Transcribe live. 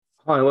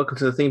Hi, welcome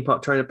to the Theme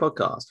Park Trainer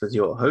Podcast with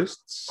your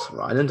hosts,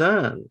 Ryan and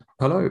Dan.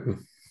 Hello.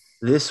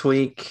 This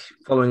week,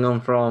 following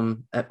on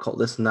from Epcot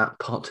This and That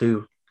Part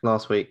 2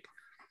 last week,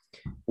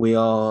 we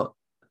are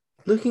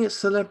looking at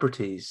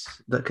celebrities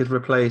that could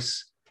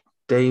replace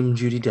Dame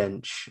Judi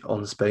Dench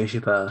on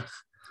Spaceship Earth.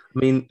 I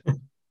mean,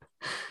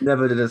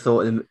 never did I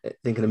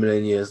think in a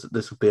million years that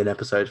this would be an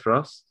episode for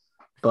us,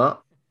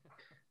 but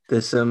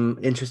there's some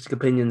interesting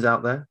opinions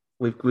out there.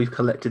 We've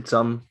collected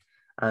some,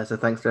 so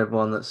thanks to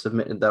everyone that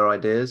submitted their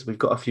ideas. We've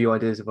got a few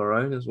ideas of our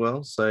own as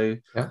well, so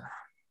Yeah.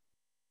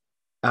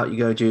 out you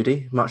go,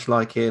 Judy. Much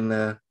like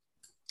in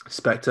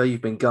Spectre,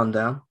 you've been gunned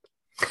down.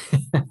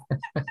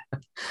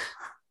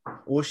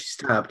 Or was she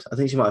stabbed? I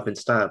think she might have been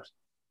stabbed.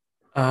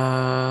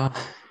 Uh,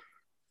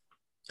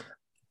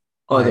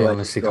 Either I way, she's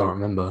honestly can't gone.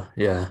 remember.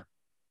 Yeah.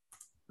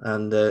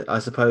 And I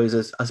suppose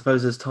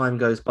as time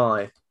goes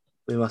by,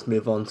 we must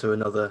move on to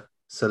another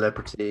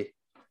celebrity.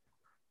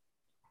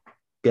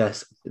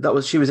 Yes,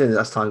 she was in it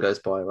as time goes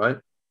by, right?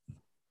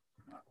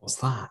 What's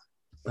that?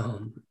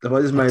 The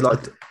one is I, made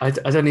like I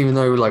don't even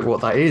know like what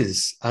that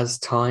is as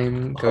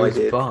time goes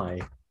idea.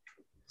 by.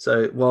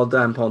 So while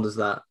Dan ponders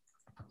that,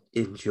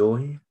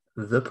 enjoy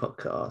the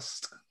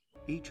podcast.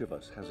 Each of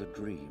us has a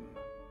dream,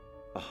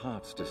 a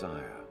heart's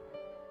desire.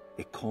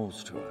 It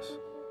calls to us.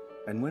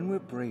 And when we're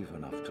brave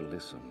enough to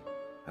listen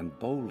and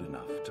bold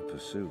enough to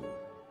pursue,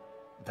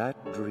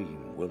 that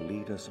dream will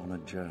lead us on a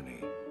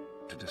journey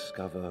to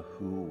discover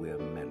who we're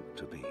meant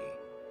to be.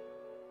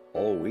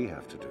 All we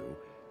have to do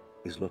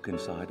is look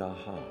inside our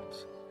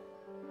hearts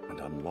and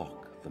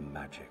unlock the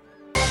magic.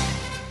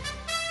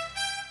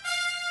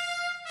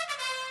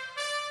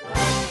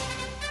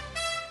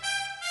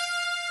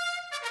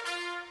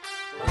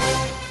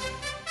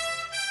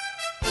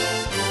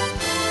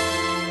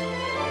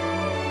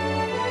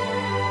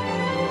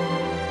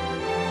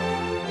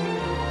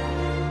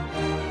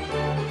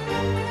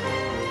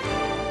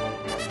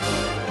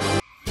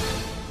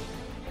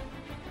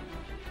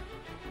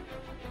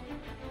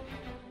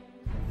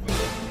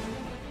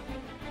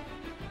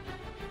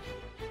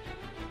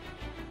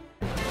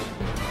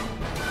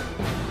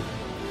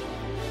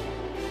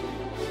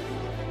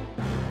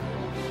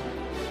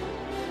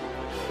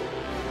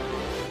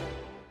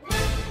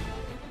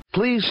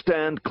 Please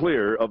stand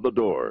clear of the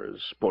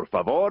doors. Por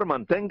favor,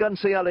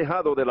 manténganse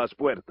alejado de las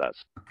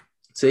puertas.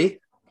 See,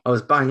 I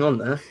was bang on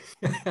there.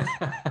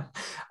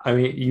 I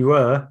mean, you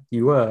were.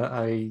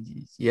 I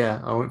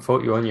won't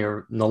fault you on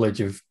your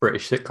knowledge of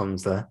British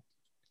sitcoms there.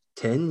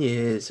 10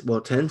 years, well,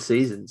 10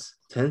 seasons.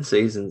 10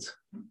 seasons.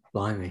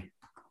 Blimey.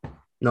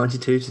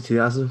 92 to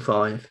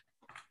 2005.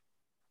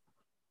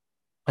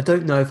 I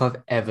don't know if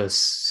I've ever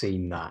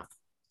seen that.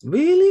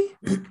 Really?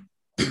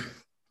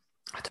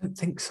 I don't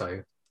think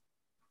so.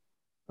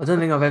 I don't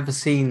think I've ever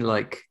seen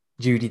like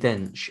Judi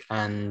Dench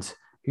and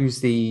who's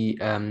the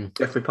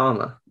Jeffrey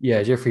Palmer.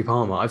 Jeffrey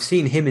Palmer. I've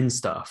seen him in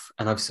stuff,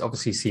 and I've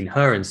obviously seen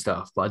her in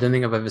stuff, but I don't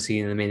think I've ever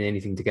seen them in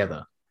anything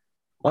together.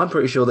 I'm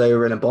pretty sure they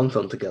were in a Bond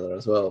film together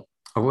as well.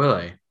 Oh, will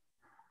they?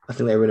 I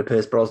think they were in a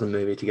Pierce Brosnan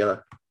movie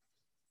together.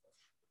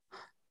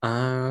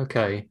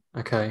 Okay.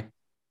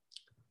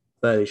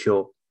 Fairly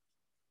sure.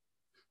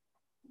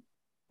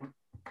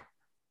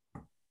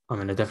 I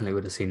mean, I definitely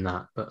would have seen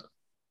that, but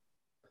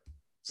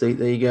See,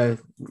 there you go.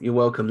 You're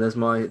welcome. There's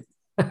my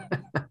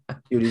Judi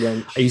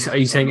Dench. are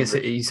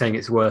you saying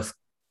it's worth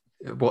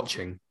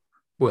watching,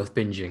 worth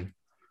binging?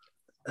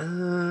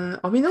 I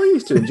mean, I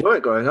used to enjoy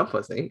it growing up,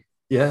 I think.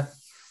 Yeah.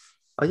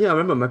 Yeah, I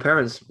remember my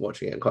parents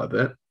watching it quite a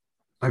bit.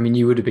 I mean,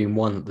 you would have been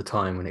one at the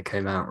time when it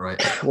came out, right?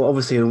 Well,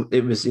 obviously,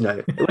 it was,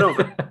 it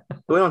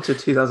went on to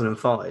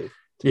 2005.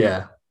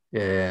 Yeah.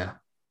 Yeah.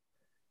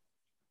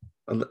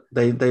 And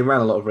they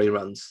ran a lot of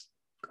reruns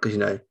because,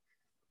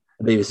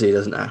 the BBC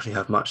doesn't actually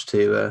have much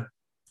to.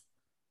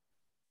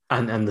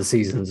 And the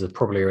seasons are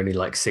probably only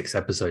like 6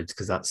 episodes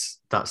because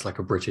that's like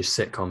a British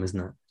sitcom, isn't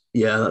it?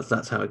 Yeah,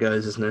 that's how it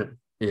goes, isn't it?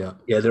 Yeah.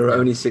 Yeah, there are Yeah.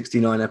 only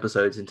 69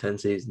 episodes in 10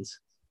 seasons.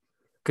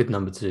 Good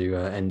number to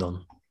end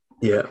on.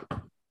 Yeah.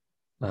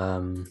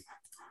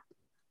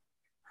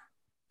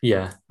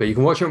 Yeah, but you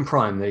can watch it on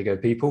Prime. There you go,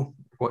 people.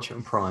 Watch it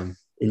on Prime.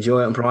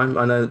 Enjoy it on Prime.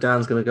 I know that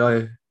Dan's going to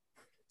go.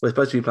 We're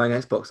supposed to be playing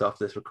Xbox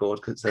after this record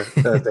because it's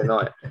a Thursday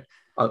night.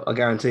 I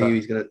guarantee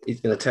you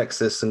he's gonna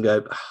text us and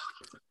go,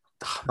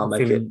 I'll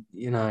make it.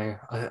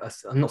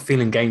 I'm not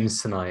feeling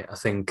games tonight. I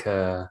think,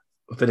 I'm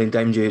feeling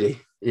Dame Judy.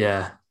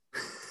 yeah.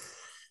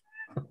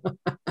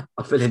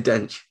 I'm feeling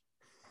Dench.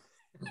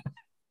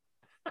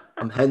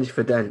 I'm henge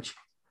for Dench.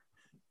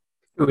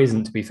 Who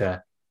isn't, to be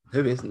fair?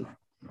 Who isn't?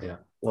 Yeah.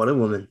 What a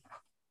woman.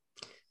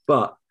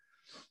 But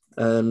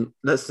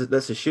let's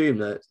assume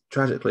that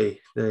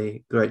tragically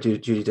the great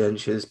Judy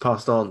Dench has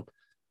passed on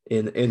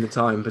in the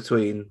time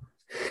between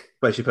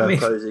Spaceship Earth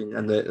closing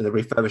and the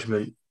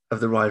refurbishment of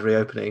the ride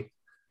reopening.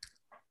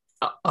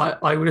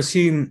 I would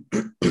assume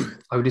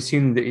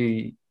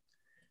that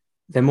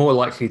they're more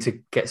likely to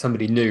get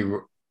somebody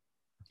new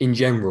in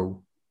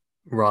general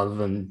rather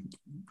than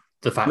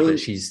the fact that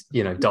she's,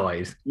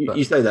 died.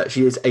 You say that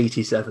she is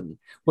 87.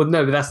 Well,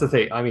 no, but that's the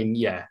thing. I mean,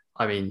 yeah.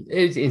 I mean,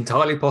 it's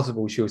entirely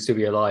possible she'll still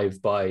be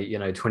alive by,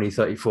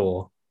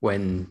 2034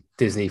 when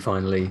Disney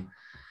finally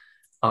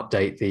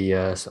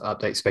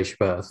update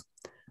Spaceship Earth.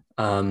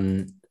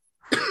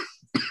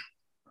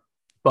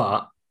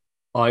 But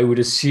I would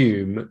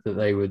assume that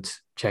they would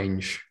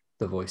change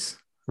the voice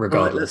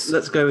regardless. Right,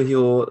 let's go with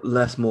your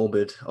less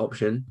morbid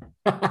option.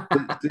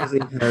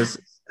 Disney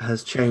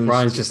has changed.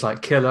 Ryan's just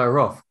like, kill her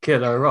off.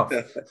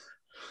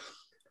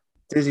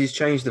 Disney's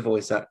changed the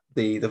voice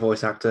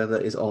actor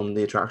that is on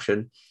the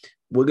attraction.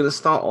 We're going to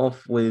start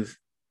off with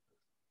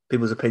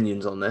people's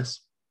opinions on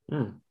this.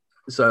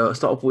 So I'll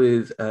start off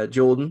with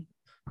Jordan,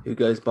 who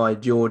goes by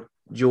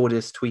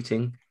Jordis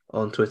tweeting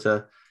on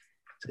Twitter.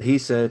 He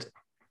said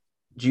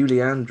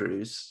Julie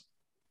Andrews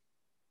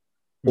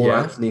or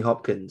Anthony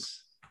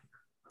Hopkins.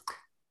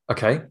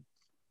 Okay.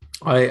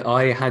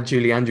 I had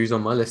Julie Andrews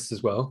on my list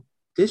as well.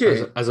 Did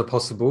you? As a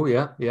possible,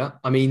 yeah.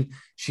 I mean,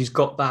 she's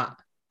got that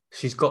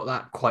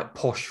quite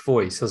posh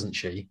voice, hasn't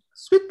she?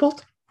 Sweet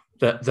pot.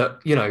 That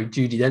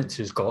Judi Dench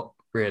has got,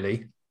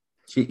 really.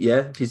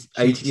 She's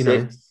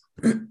 86.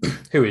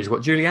 Who is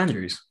what? Julie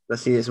Andrews.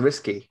 Let's see, it's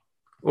risky.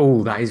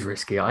 Oh, that is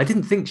risky. I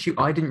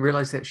didn't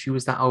realize that she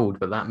was that old,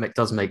 but that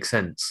does make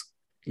sense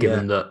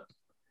given that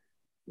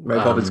Mary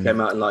Poppins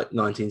came out in like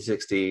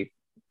 1960.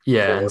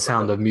 Yeah, and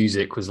Sound of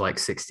Music was like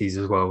 60s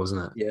as well,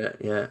 wasn't it?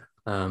 Yeah.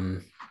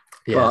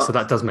 So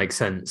that does make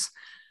sense.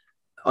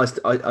 I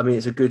mean,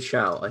 it's a good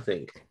shout, I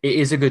think. It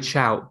is a good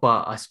shout,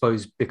 but I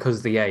suppose because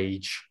of the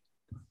age,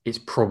 it's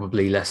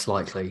probably less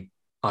likely.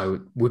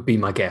 Would be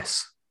my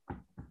guess.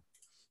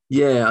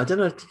 Yeah, I don't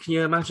know. Can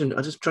you imagine?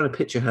 I'm just trying to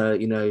picture her,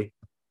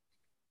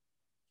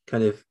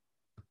 kind of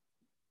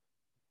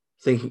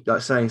thinking,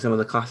 like saying some of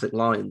the classic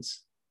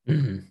lines.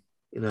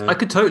 Mm-hmm. I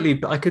could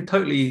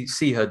totally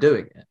see her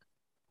doing it.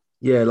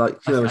 Yeah, like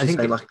I think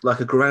saying, like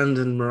a grand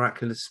and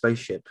miraculous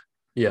spaceship.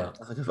 Yeah,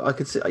 I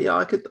could see. Yeah,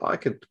 I could.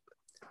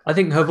 I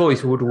think her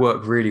voice would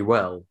work really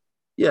well.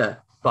 Yeah,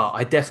 but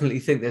I definitely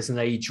think there's an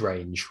age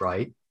range,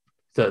 right,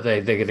 that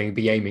they're going to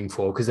be aiming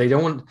for, because they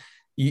don't want.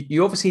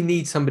 You obviously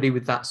need somebody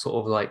with that sort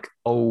of like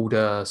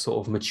older,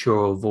 sort of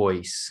mature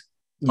voice,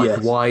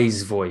 like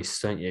wise voice,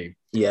 don't you?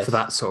 Yes. For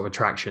that sort of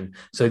attraction.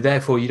 So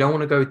therefore, you don't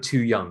want to go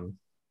too young.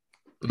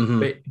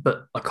 Mm-hmm.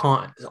 But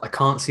I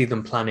can't see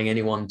them planning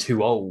anyone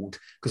too old,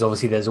 because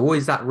obviously there's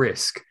always that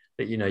risk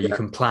that you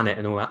can plan it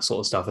and all that sort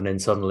of stuff, and then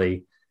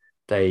suddenly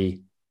they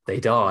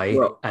die,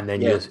 and then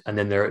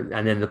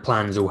the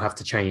plans all have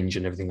to change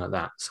and everything like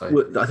that.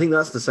 So I think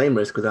that's the same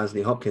risk with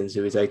Anthony Hopkins,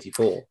 who is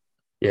 84.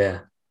 Yeah,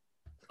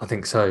 I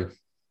think so.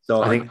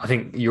 So I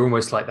think you're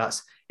almost like,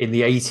 that's in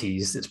the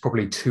 80s. It's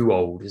probably too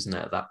old, isn't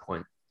it, at that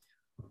point?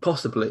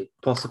 Possibly.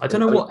 I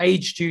don't know what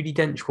age Judi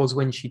Dench was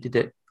when she did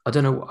it. I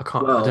don't know. I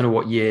don't know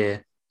what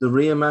year. The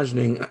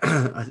reimagining,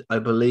 I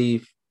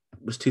believe,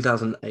 was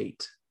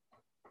 2008.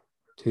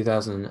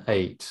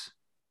 2008.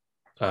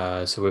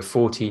 So we're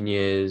 14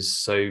 years.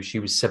 So she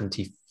was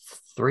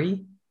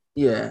 73.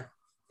 Yeah,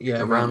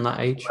 around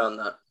that age. Around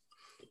that.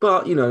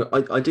 But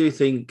I do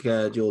think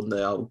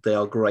Jordan, they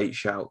are great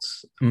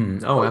shouts.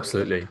 Oh,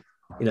 absolutely.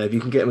 If you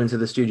can get them into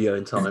the studio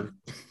in time,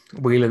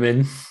 wheel them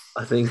in.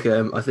 I think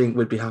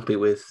we'd be happy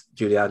with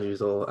Julie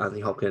Andrews or Anthony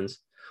Hopkins.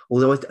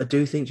 Although I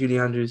do think Julie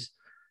Andrews,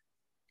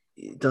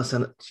 it does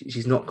sound,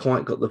 she's not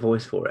quite got the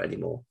voice for it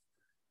anymore.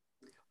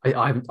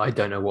 I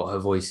don't know what her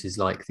voice is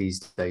like these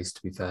days,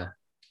 to be fair.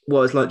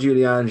 Well, it's like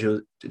Julie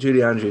Andrews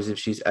if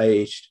she's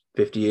aged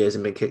 50 years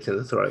and been kicked in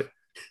the throat.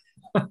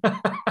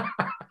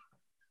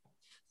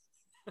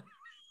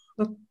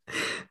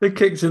 The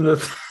kicks in the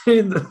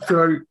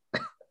throat.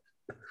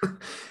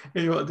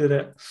 What did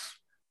it?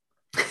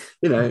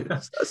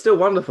 It's still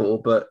wonderful,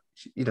 but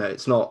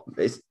it's not.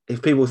 It's,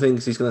 if people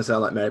think she's going to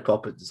sound like Mary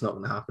Poppins, it's not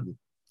going to happen.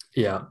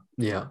 Yeah,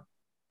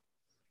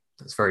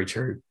 that's very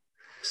true.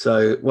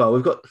 So, well,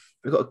 we've got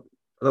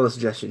another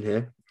suggestion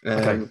here.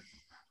 Okay.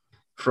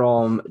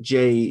 From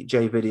J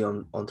Viddy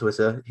on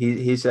Twitter.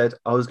 He said,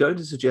 I was going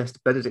to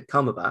suggest Benedict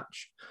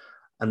Cumberbatch,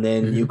 and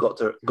then you got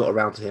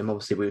around to him.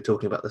 Obviously, we were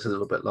talking about this a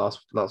little bit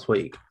last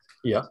week.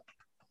 Yeah.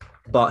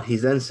 But he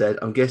then said,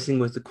 I'm guessing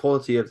with the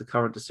quality of the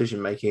current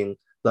decision making,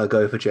 they'll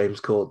go for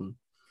James Corden.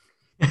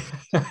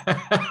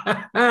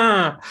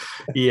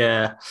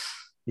 Yeah.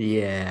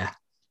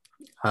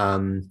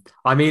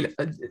 I mean,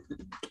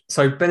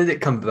 so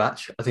Benedict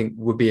Cumberbatch, I think,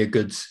 would be a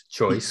good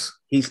choice.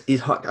 He's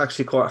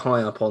actually quite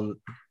high up on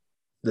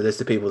the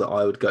list of people that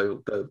I would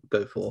go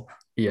for.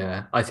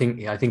 Yeah, I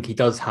think he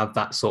does have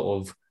that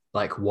sort of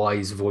like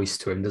wise voice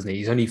to him, doesn't he?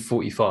 He's only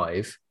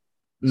 45,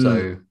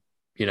 so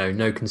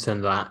no concern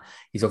of that.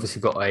 He's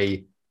obviously got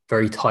a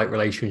very tight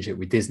relationship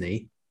with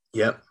Disney.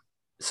 Yep.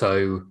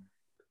 So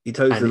he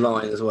toes the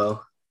line as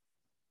well.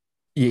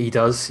 Yeah, he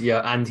does.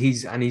 Yeah, and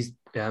he's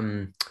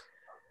done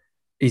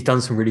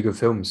some really good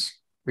films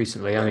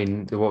recently. Yeah. I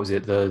mean, what was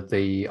it?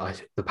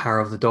 The Power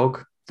of the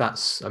Dog.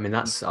 That's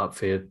up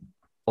for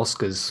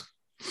Oscars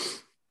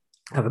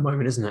at the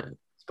moment, isn't it?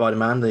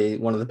 Spider-Man,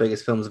 one of the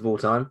biggest films of all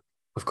time.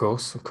 Of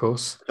course, of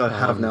course. I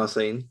have now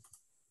seen.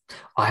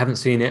 I haven't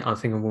seen it. I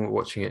think I'm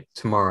watching it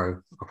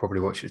tomorrow. I'll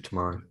probably watch it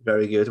tomorrow.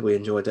 Very good. We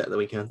enjoyed it at the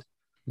weekend.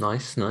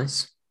 Nice.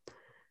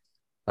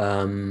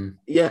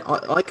 Yeah,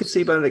 I could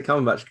see Benedict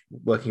Cumberbatch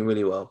working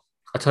really well.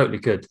 I totally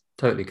could.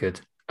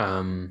 James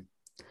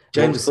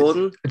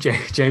Corden?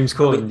 James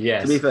Corden,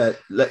 yes. To be fair,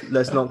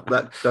 let's not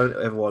don't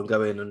everyone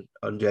go in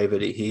on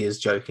JVD. He is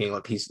joking,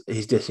 like he's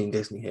dissing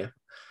Disney here.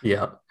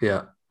 Yeah.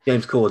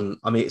 James Corden,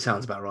 I mean, it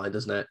sounds about right,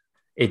 doesn't it?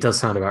 It does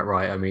sound about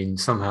right. I mean,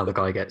 somehow the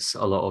guy gets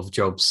a lot of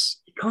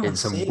jobs in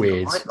some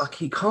weird... Like,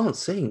 he can't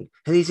sing.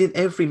 And he's in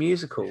every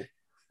musical.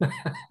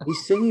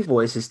 His singing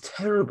voice is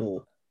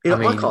terrible.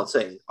 I can't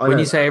sing. When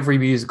you say every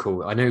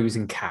musical, I know he was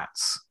in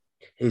Cats.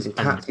 He was in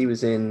Cats. He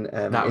was in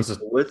Into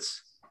the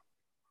Woods.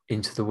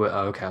 Into the Woods.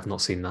 Oh, okay, I've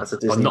not seen that. That's a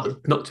Disney.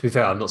 Not to be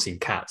fair, I've not seen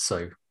Cats,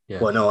 so yeah.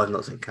 Well, no, I've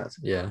not seen Cats.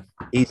 Yeah.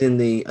 I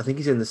think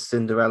he's in the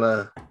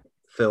Cinderella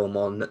film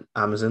on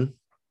Amazon.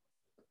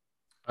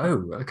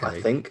 Oh, okay.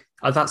 I think.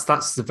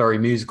 That's the very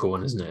musical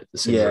one, isn't it?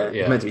 It's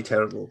meant to be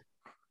terrible.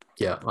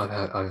 Yeah, I've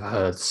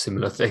heard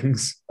similar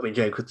things. I mean,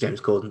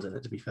 James Corden's in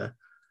it, to be fair.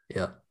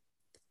 Yeah.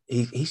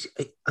 He's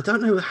I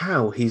don't know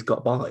how he's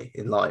got by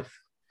in life.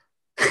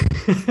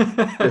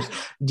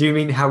 Do you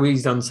mean how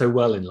he's done so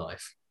well in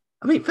life?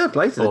 I mean, fair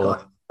play to the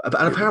guy.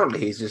 And apparently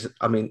he's just,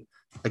 I mean,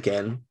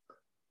 again,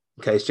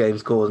 in case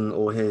James Corden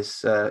or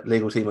his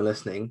legal team are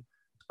listening,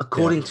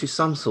 according to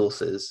some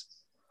sources,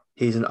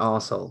 he's an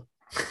arsehole.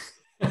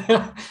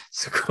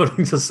 So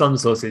according to some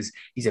sources,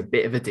 he's a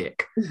bit of a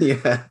dick.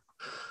 Yeah,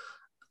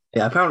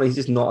 apparently he's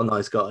just not a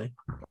nice guy.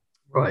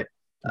 Right.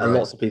 And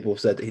lots of people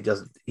have said that he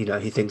doesn't,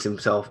 he thinks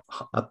himself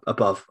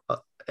above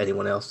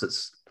anyone else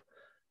that's,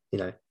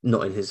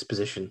 not in his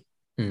position,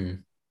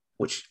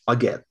 which I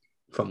get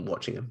from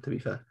watching him, to be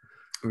fair.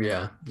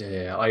 Yeah.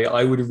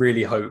 I would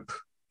really hope.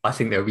 I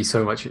think there would be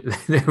so much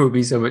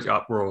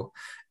uproar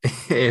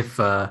if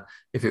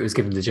it was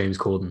given to James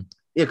Corden.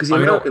 Yeah, because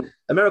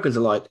Americans are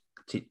like,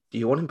 do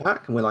you want him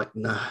back? And we're like,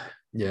 no.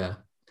 Yeah.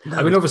 No.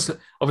 I mean,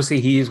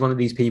 obviously, he is one of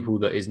these people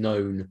that is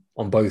known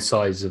on both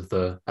sides of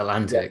the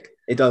Atlantic.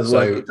 Yeah, it does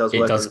work.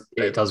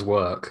 It does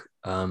work.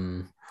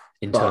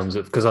 In terms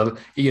of, because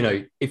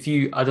if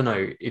you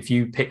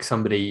pick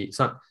somebody,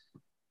 some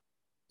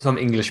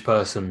English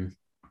person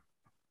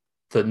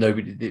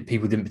that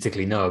people didn't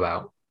particularly know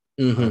about.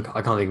 Mm-hmm.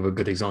 I can't think of a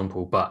good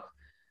example, but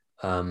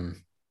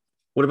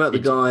what about the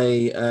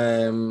guy?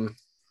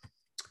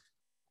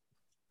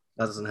 That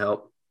doesn't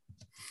help.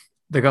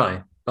 The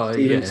guy,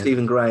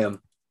 Stephen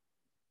Graham.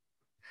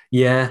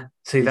 Yeah,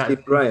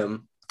 Stephen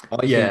Graham. I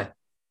think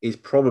is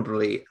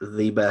probably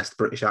the best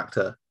British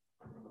actor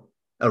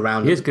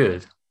around. He is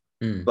good,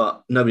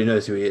 but nobody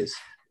knows who he is.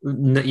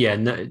 No,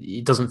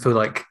 it doesn't feel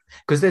like,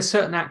 because there's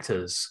certain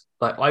actors,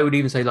 like I would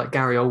even say like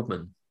Gary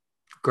Oldman,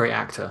 great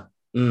actor,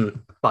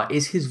 but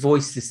is his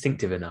voice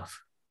distinctive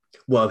enough?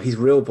 Well, his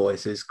real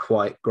voice is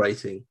quite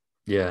grating.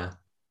 Yeah,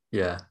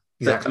 exactly.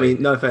 I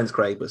mean, no offense,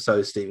 Craig, but so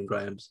is Stephen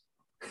Graham's.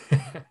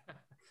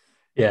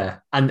 Yeah,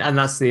 and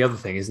that's the other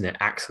thing, isn't it?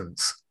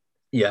 Accents.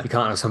 Yeah, you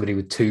can't have somebody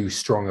with too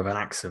strong of an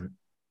accent.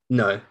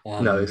 No,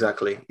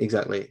 exactly.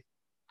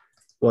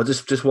 Well,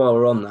 just while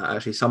we're on that,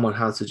 actually, someone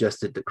has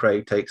suggested that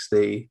Craig takes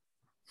the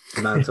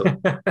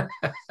mantle. I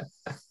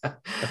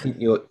think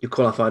you're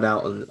qualified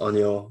out on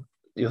your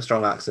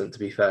strong accent. To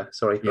be fair,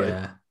 sorry, Craig.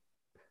 Yeah,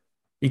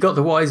 you got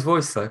the wise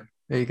voice though.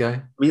 There you go.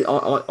 I mean,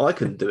 I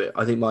couldn't do it.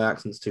 I think my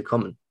accent's too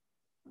common.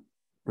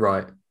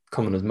 Right,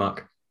 common as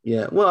muck.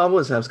 Yeah, well, I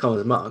wouldn't say it's common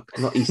as muck.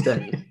 I'm not East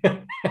End.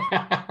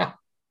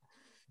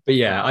 But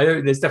yeah, I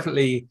know there's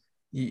definitely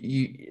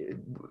you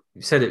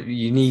said it.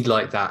 You need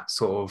like that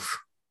sort of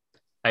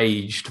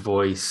aged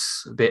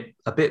voice, a bit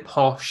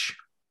posh.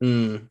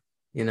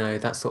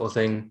 That sort of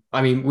thing.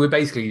 I mean, we're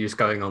basically just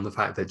going on the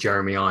fact that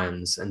Jeremy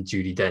Irons and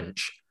Judi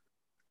Dench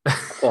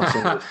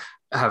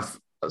have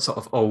sort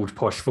of old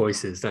posh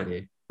voices, don't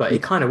you? But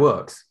it kind of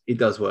works. It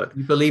does work.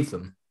 You believe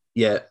them.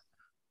 Yeah.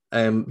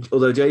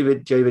 Although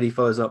JVD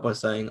follows up by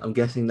saying, I'm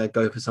guessing they'd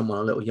go for someone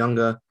a little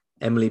younger.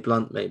 Emily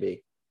Blunt,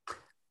 maybe.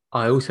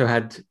 I also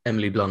had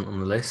Emily Blunt on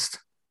the list.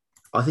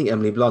 I think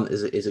Emily Blunt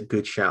is a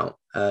good shout.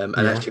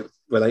 Actually,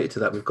 related to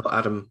that, we've got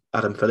Adam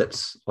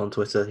Phillips on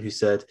Twitter who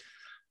said,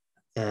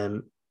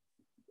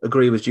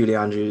 agree with Julie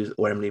Andrews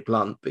or Emily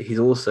Blunt, but he's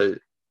also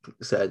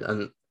said,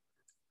 and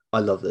I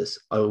love this,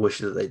 I wish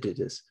that they did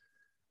this,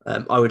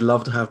 I would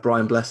love to have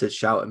Brian Blessed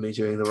shout at me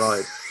during the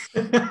ride.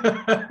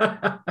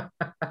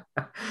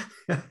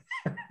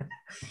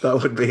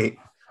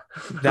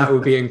 That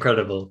would be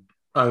incredible.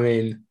 I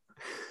mean,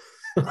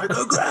 like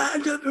a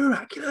grand and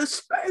miraculous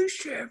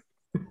spaceship.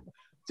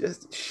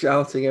 Just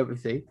shouting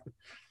everything.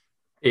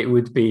 It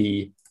would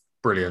be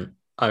brilliant.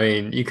 I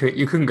mean, you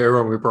couldn't go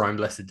wrong with Brian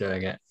Blessed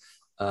doing it.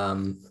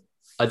 I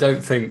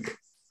don't think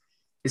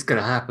it's going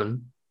to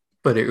happen,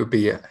 but it would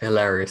be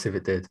hilarious if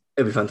it did.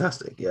 It'd be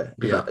fantastic, yeah.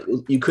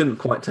 You couldn't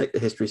quite take the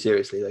history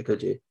seriously, though,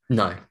 could you?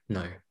 No.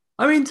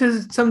 I mean,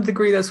 to some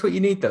degree, that's what you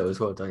need, though, as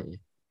well, don't you?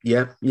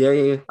 Yeah.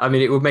 I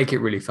mean, it would make it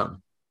really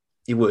fun.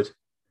 You would.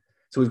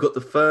 So we've got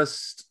the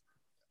first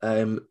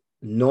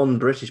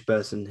non-British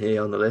person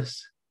here on the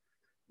list.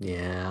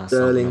 Yeah,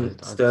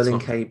 Sterling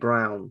K.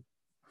 Brown,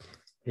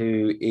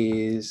 who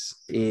is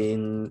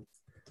in.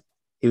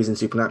 He was in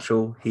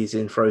Supernatural. He's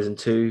in Frozen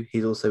 2.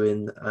 He's also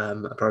in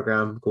a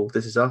program called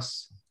This Is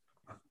Us.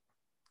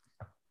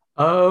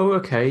 Oh,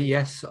 okay.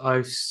 Yes,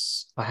 I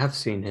have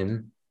seen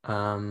him.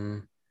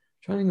 Trying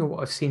to think of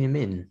what I've seen him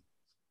in.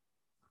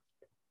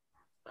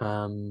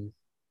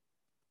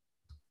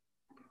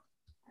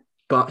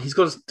 But he's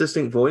got a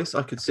distinct voice.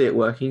 I could see it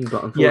working,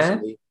 but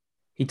unfortunately,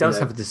 he does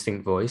have a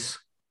distinct voice.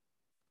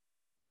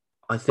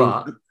 I think.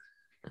 But,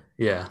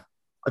 yeah,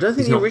 I don't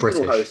think he's the not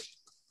original British. host.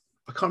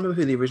 I can't remember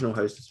who the original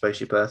host of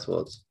Spaceship Earth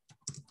was.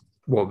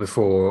 What,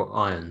 before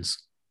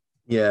Irons?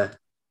 Yeah.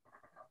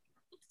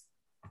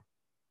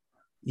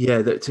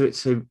 Yeah,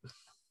 so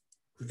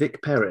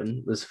Vic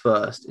Perrin was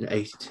first in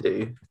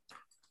 '82,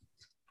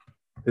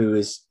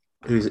 who's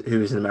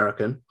an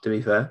American, to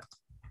be fair.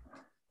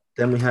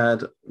 Then we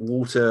had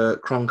Walter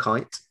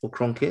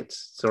Cronkite,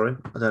 sorry,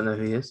 I don't know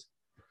who he is.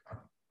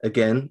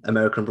 Again,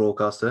 American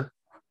broadcaster.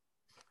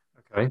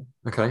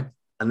 Okay.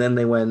 And then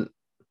they went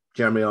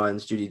Jeremy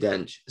Irons, Judi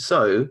Dench.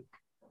 So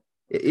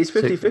it is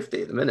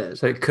 50-50 at the minute.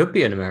 So it could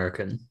be an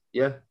American.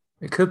 Yeah.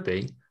 It could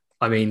be.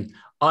 I mean,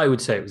 I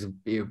would say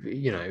it'd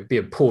be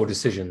a poor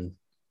decision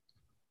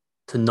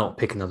to not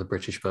pick another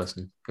British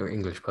person or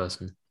English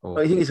person.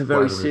 I think it's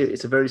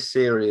a very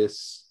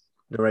serious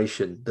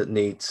narration that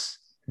needs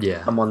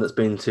someone that's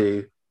been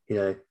to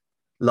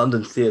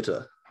London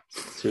theatre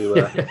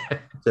to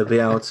be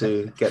able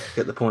to get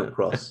the point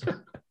across.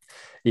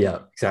 Yeah,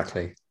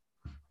 exactly.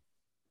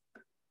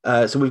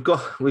 So we've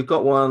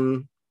got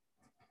one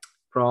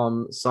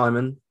from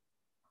Simon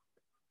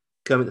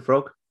Kermit the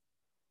Frog.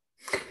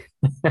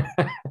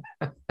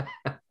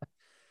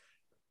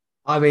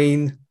 I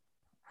mean,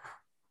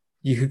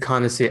 you could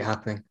kind of see it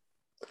happening.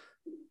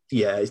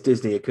 Yeah, it's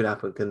Disney. It could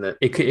happen, couldn't it?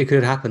 It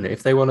could happen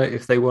if they want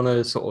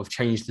to sort of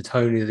change the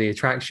tone of the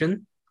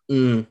attraction.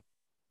 Mm.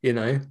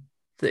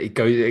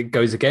 It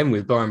goes again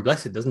with Bar and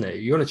Blessed, doesn't it?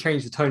 You want to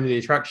change the tone of the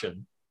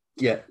attraction.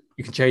 Yeah,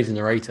 you can change the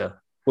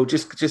narrator. Well,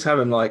 just have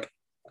him like,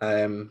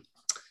 thank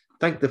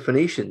the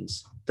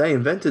Phoenicians. They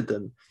invented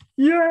them.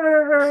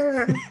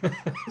 Yeah.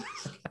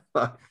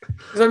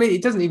 Because I mean,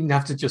 it doesn't even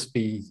have to just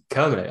be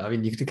Kermit. I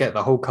mean, you could get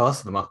the whole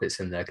cast of the Muppets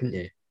in there, couldn't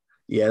you?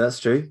 Yeah, that's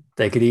true.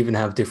 They could even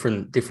have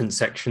different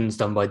sections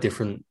done by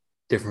different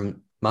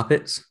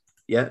Muppets.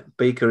 Yeah,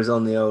 Beaker is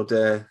on the old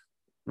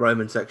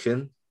Roman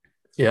section.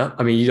 Yeah,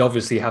 I mean, you'd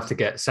obviously have to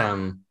get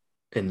Sam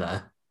in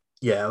there.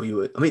 Yeah, you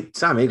would. I mean,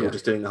 Sam Eagle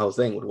just doing the whole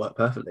thing would work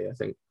perfectly, I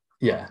think.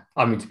 Yeah,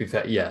 I mean, to be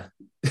fair, yeah.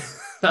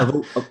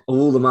 of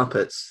all the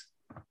Muppets,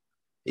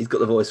 he's got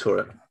the voice for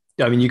it.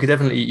 Yeah, I mean, you can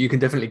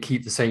definitely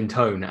keep the same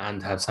tone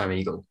and have Sam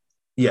Eagle.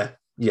 Yeah,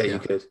 you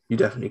could. You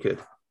definitely could.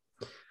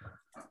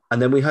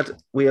 And then we had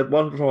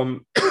one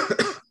from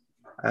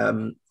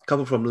a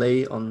couple from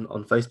Lee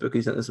on Facebook.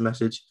 He sent us a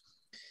message.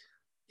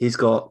 He's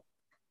got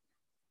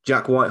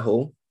Jack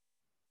Whitehall.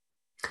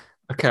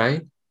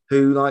 Okay.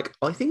 Who, like,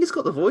 I think he's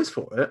got the voice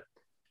for it.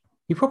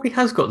 He probably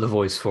has got the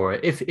voice for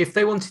it. If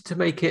they wanted to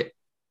make it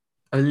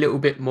a little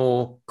bit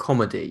more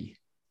comedy.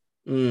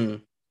 Well,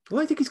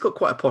 I think he's got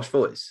quite a posh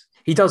voice.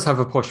 He does have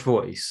a posh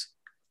voice,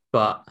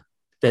 but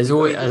there's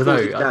always, I don't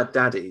know.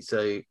 Daddy,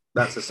 so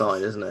that's a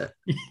sign, isn't it?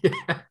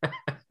 Yeah.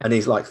 And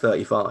he's like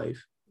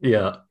 35.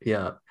 Yeah.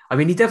 I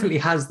mean, he definitely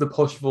has the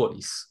posh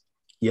voice.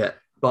 Yeah.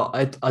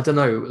 But I don't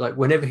know, like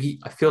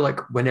I feel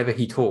like whenever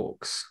he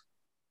talks,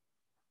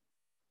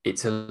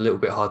 it's a little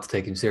bit hard to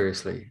take him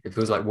seriously. It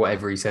feels like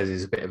whatever he says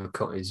is a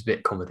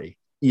bit comedy.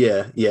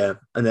 Yeah.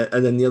 And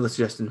then the other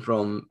suggestion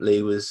from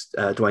Lee was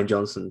Dwayne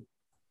Johnson.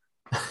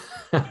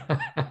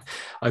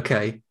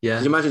 Okay, yeah.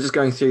 Can you imagine just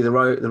going through the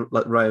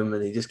Rome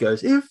and he just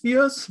goes, "If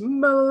you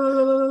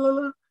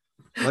smell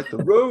like the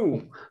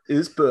Rome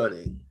is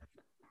burning."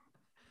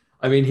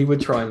 I mean, he would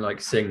try and like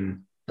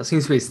sing. That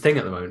seems to be his thing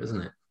at the moment,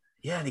 isn't it?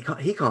 Yeah, and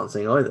he can't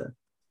sing either.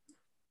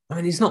 I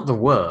mean, he's not the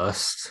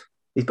worst.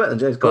 He's better than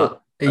James Corden.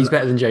 He's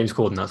better than James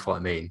Corden. That's what I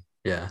mean.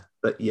 Yeah.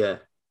 But yeah,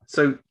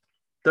 so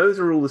those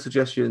are all the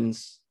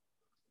suggestions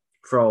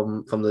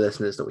from the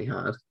listeners that we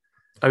had.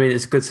 I mean,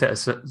 it's a good set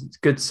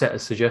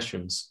of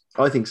suggestions.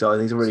 I think so. I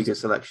think it's a really good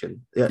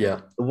selection. Yeah.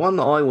 The one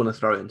that I want to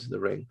throw into the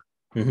ring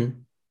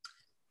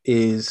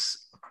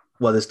is,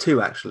 well, there's two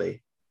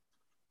actually.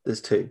 There's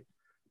two.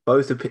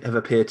 Both have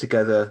appeared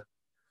together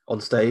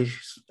on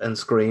stage and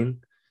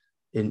screen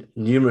in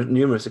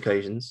numerous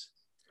occasions.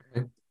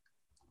 Okay.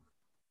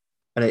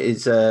 And it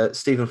is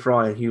Stephen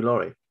Fry and Hugh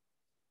Laurie.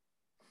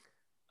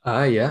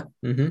 Yeah.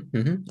 I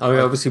mean,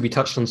 obviously, we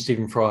touched on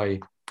Stephen Fry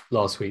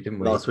last week, didn't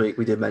we? Last week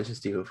we did mention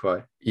Stephen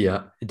Fry.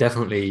 Yeah,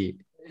 definitely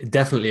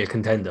a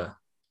contender.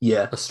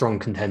 Yeah, a strong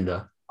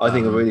contender. I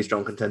think a really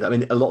strong contender. I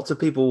mean, a lot of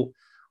people,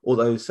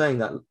 although saying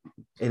that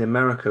in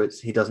America,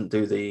 he doesn't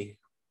do the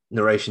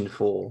narration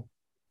for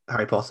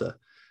Harry Potter,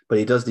 but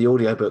he does the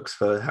audiobooks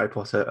for Harry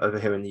Potter over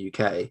here in the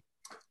UK.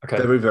 Okay,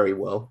 very, very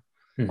well.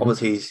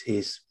 Obviously,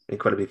 he's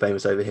incredibly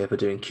famous over here for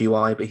doing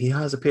QI, but he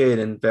has appeared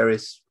in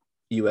various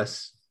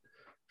US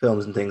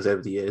films and things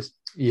over the years.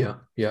 Yeah,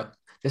 yeah.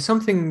 There's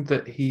something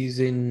that he's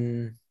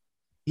in.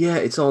 Yeah,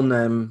 it's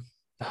on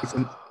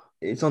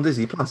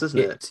Disney Plus, isn't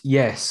it?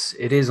 Yes,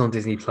 it is on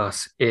Disney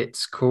Plus.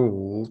 It's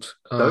called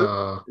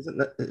Dope? Isn't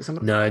that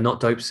no, not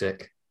Dope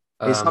Sick.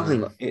 It's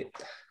something like it.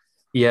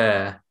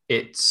 Yeah,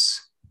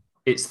 it's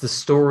the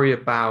story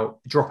about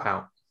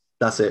Dropout.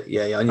 That's it.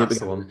 Yeah, yeah. I knew That's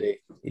the one.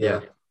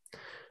 Yeah.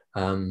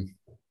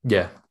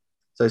 Yeah.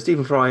 So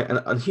Stephen Fry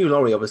and Hugh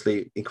Laurie,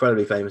 obviously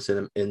incredibly famous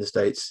in the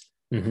States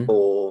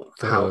for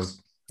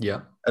House.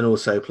 Yeah. And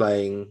also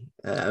playing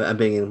and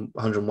being in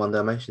 101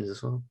 Dalmatians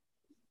as well.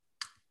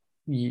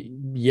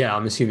 Yeah,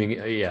 I'm assuming.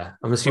 Yeah,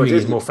 I'm assuming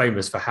he's more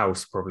famous for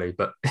House, probably.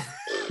 But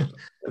have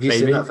you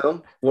seen that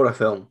film? What a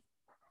film!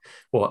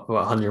 What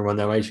 101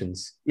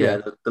 Dalmatians?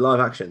 Yeah, the live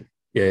action.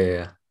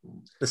 Yeah.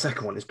 The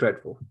second one is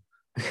dreadful.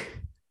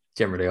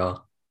 Generally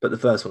are, but the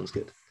first one's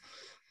good.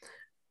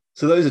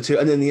 So those are two,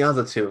 and then the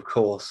other two, of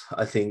course,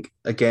 I think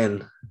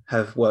again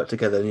have worked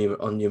together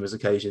on numerous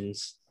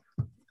occasions.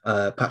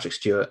 Patrick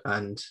Stewart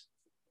and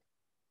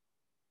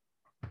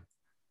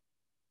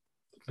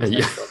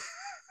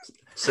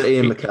so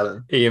Ian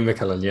McKellen. Ian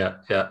McKellen,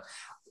 yeah.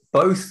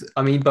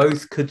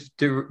 Both could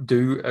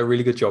do a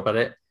really good job at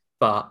it,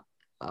 but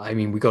I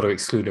mean, we got to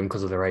exclude them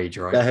because of their age,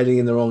 right? They're heading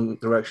in the wrong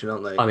direction,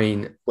 aren't they? I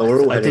mean,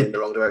 we're all heading in the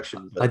wrong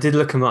direction. But I did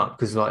look them up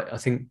because, I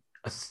think,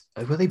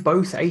 were they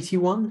both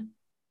 81?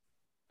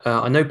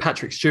 I know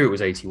Patrick Stewart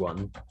was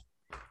 81.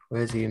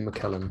 Where's Ian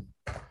McKellen?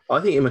 I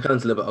think Ian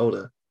McKellen's a little bit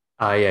older.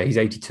 Yeah, he's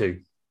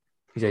 82.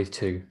 He's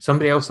 82.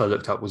 Somebody else I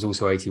looked up was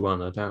also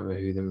 81. I don't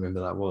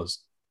remember that was.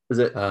 Was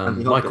it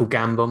Michael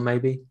Gambon,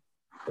 maybe?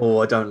 Oh,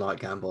 I don't like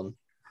Gambon.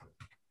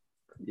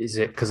 Is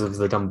it because of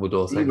the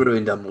Dumbledore thing? He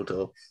ruined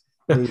Dumbledore.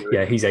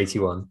 Yeah, he's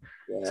 81.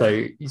 Yeah.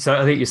 So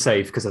I think you're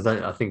safe because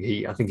I think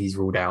he's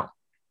ruled out.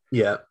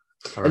 Yeah.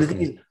 And the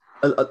thing is,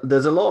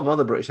 there's a lot of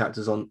other British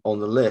actors on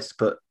the list,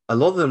 but a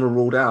lot of them are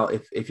ruled out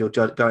if you're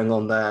going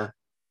on their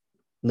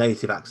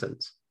native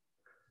accents.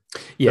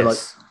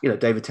 Yes. So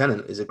David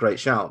Tennant is a great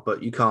shout,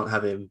 but you can't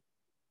have him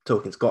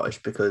talking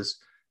Scottish because,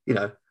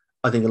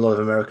 I think a lot of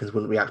Americans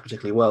wouldn't react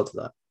particularly well to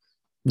that.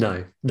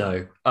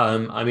 No.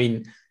 I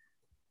mean,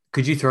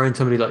 could you throw in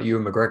somebody like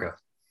Ewan McGregor?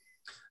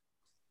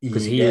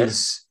 Because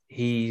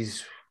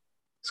he's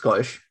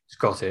Scottish.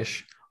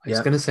 I was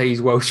going to say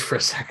he's Welsh for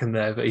a second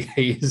there, but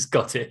he is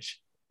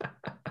Scottish.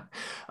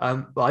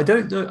 But I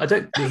don't know.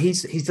 He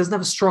doesn't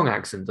have a strong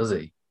accent, does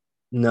he?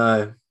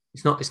 No,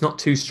 it's not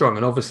too strong.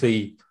 And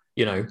obviously,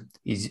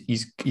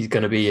 he's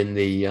going to be in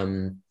the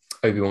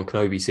Obi-Wan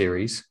Kenobi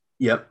series.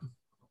 Yep.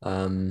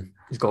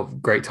 He's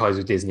got great ties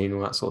with Disney and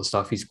all that sort of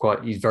stuff. He's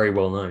very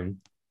well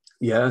known.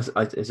 Yeah,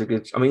 it's a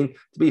good. I mean,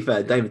 to be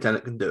fair, David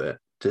Tennant can do it.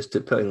 Just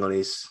to putting on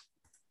his.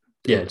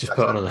 Yeah, just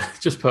put on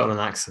an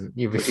accent.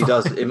 He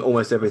does in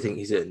almost everything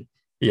he's in.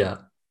 Yeah.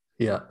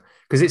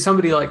 Because it's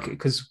somebody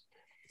because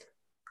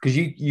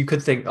you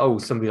could think,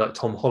 somebody like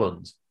Tom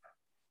Holland,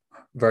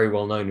 very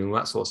well known and all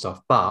that sort of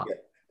stuff. But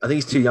I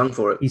think he's too young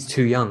for it. He's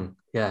too young.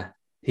 Yeah,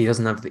 he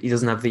doesn't have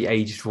the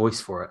aged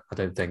voice for it. I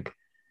don't think.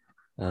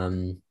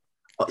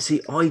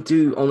 See, I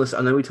do honestly.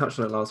 I know we touched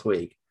on it last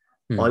week.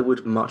 I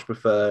would much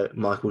prefer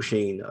Michael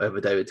Sheen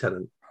over David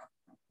Tennant.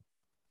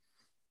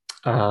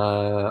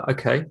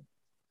 Okay.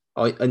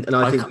 I think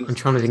I'm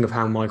trying to think of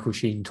how Michael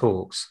Sheen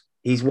talks.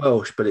 He's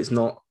Welsh, but it's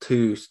not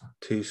too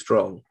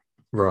strong.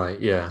 Right.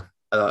 Yeah.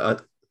 I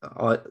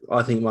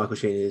think Michael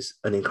Sheen is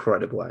an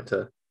incredible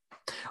actor.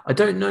 I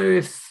don't know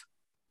if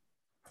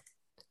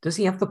does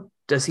he have the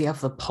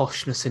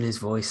poshness in his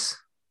voice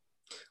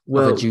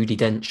of a Judi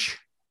Dench.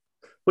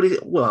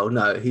 Well,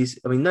 no,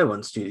 no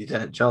one's Judi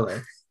Dench, are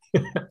they?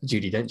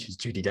 Judi Dench is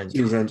Judi Dench.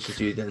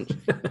 Judi Dench.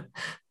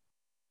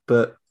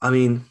 But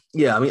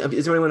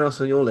is there anyone else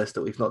on your list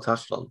that we've not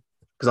touched on?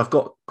 Because I've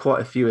got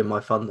quite a few in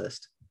my fun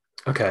list.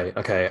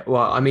 Okay.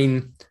 Well, I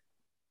mean,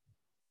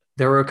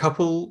 there are a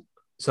couple.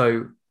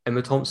 So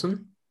Emma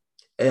Thompson.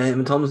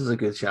 Emma Thompson's a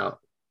good shout.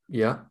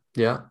 Yeah.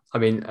 I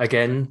mean,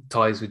 again,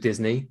 ties with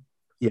Disney.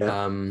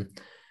 Yeah. Who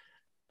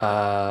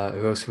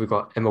else have we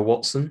got? Emma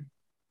Watson.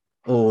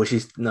 Oh, she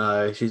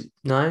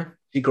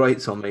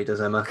grates on me,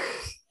 does Emma?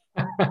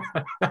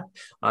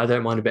 I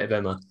don't mind a bit of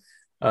Emma.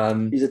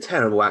 She's a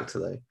terrible actor,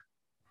 though.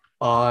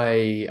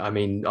 I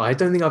mean, I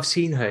don't think I've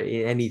seen her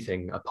in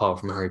anything apart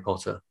from Harry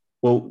Potter.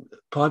 Well,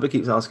 Piper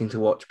keeps asking to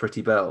watch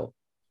Pretty Belle,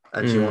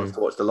 and she wants to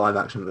watch the live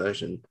action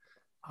version.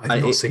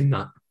 I've not seen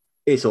that.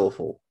 It's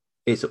awful.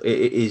 It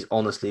is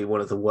honestly one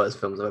of the worst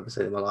films I've ever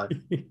seen in my life.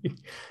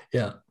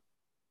 Yeah.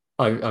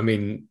 I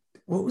mean,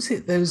 what was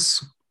it?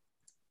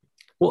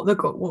 What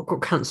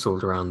got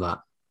cancelled around that?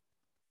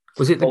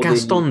 Was it the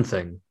Gaston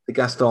thing? The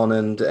Gaston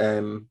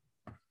and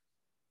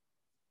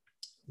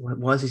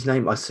why is his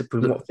name? I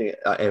simply watching it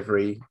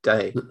every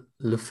day.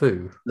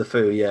 LeFou.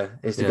 LeFou, yeah.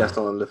 It's the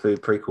Gaston and LeFou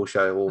prequel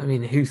show. I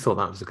mean, who thought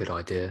that was a good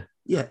idea?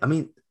 Yeah, I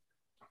mean,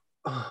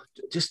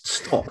 just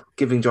stop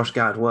giving Josh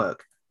Gad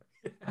work.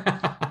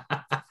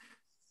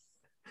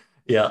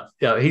 Yeah.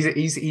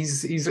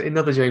 He's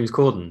another James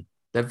Corden.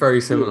 They're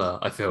very similar,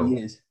 I feel. He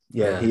is.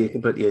 Yeah, he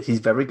completely is. He's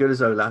very good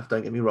as Olaf.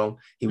 Don't get me wrong.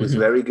 He was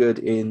very good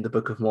in the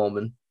Book of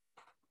Mormon.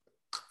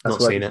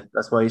 Not seen it.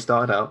 That's why he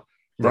started out.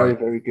 Very,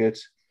 very good.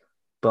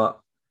 But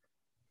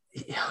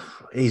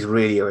he's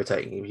really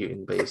irritating in Beauty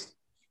and the Beast.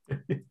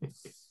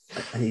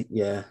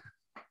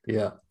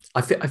 Yeah.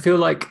 I feel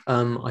like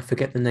I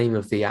forget the name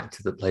of the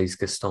actor that plays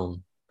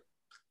Gaston.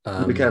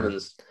 Luke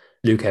Evans.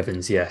 Luke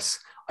Evans, yes.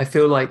 I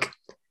feel like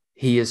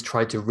he has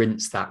tried to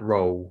rinse that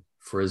role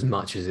for as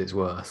much as it's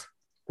worth.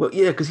 Well,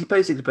 yeah, because he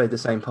basically played the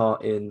same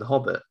part in The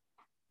Hobbit.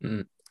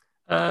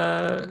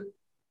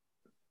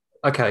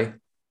 Okay,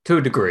 to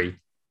a degree.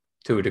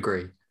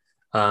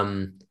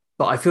 But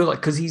I feel like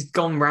because he's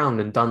gone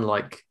round and done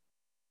like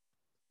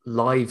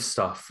live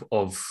stuff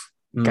of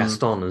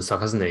Gaston and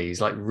stuff, hasn't he? He's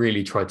like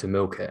really tried to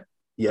milk it.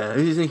 Yeah,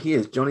 who do you think he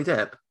is? Johnny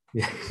Depp?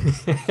 Yeah.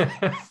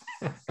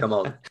 Come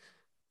on. Are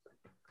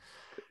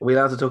we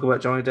allowed to talk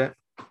about Johnny Depp?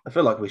 I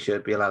feel like we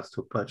should be allowed to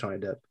talk about Johnny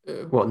Depp.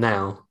 What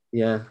now?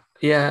 Yeah.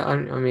 Yeah, I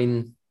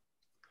mean,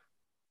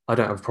 I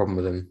don't have a problem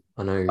with him.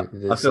 I know.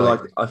 I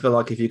feel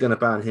like if you're going to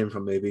ban him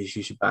from movies,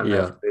 you should ban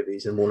him from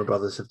movies, and Warner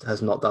Brothers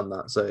has not done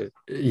that. So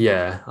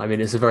yeah, I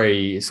mean, it's a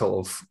very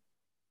sort of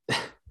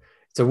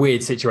it's a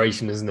weird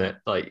situation, isn't it?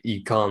 Like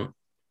you can't.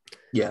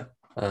 Yeah.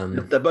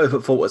 They're both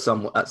at fault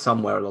at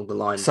somewhere along the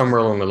line. Somewhere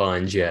along the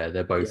lines, yeah.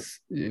 They're both.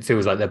 Yeah. It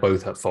feels like they're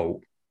both at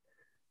fault.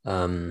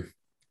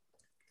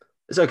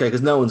 It's okay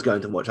because no one's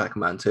going to watch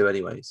Aquaman 2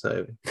 anyway,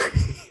 so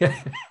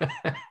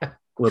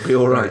we'll be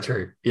all right. Very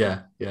true.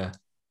 Yeah.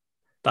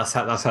 That's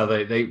how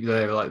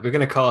they're like, we're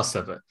going to cast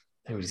her, but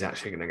nobody's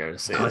actually going to go to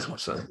see it.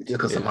 Watch that. Just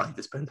got some money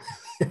to spend.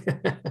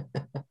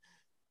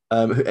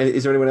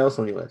 Is there anyone else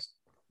on your list?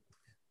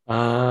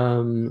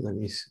 Let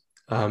me see.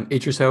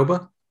 Idris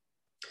Elba.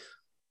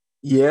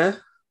 Yeah,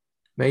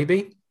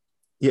 maybe.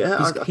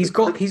 Yeah, he's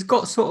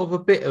got sort of a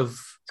bit of.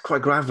 It's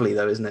quite gravelly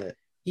though, isn't it?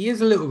 He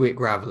is a little bit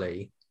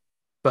gravelly,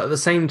 but at the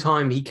same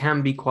time, he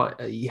can be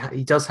quite.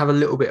 He does have a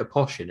little bit of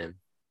posh in him.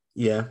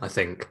 Yeah, I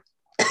think.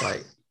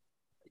 Like,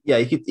 yeah,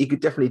 he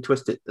could definitely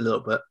twist it a little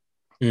bit.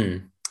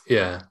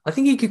 Yeah, I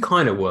think he could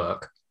kind of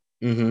work.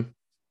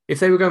 If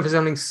they were going for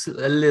something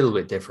a little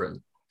bit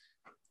different,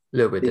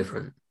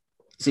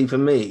 See, for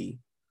me,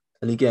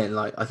 and again,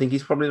 like I think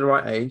he's probably the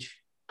right age.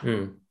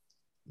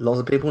 Lots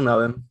of people know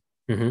him.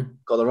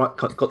 Got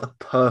the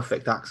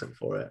perfect accent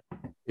for it.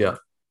 Yeah,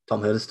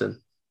 Tom Hiddleston.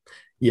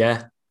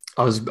 Yeah,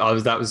 I was.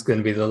 That was going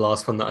to be the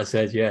last one that I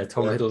said. Yeah,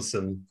 Tom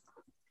Hiddleston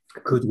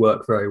could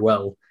work very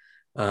well.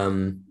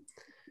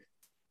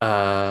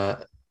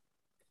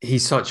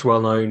 He's such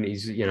well known.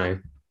 He's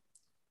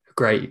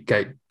great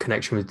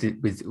connection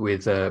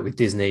with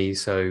Disney.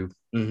 So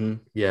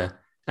yeah,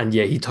 and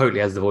yeah, he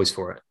totally has the voice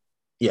for it.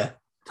 Yeah,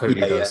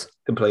 totally does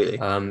completely.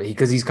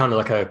 Because he's kind of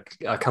like a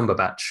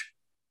Cumberbatch.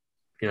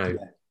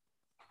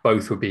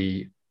 Both would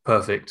be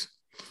perfect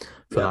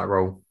for that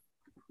role.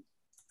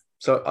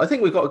 So I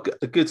think we've got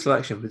a good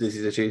selection for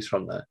Disney to choose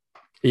from there.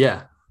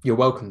 Yeah, you're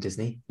welcome,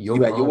 Disney. You're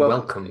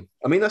welcome.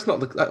 I mean, that's not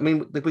the. I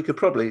mean, we could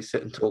probably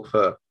sit and talk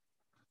for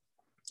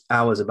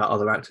hours about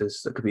other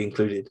actors that could be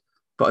included,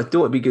 but I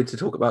thought it'd be good to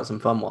talk about some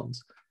fun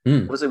ones.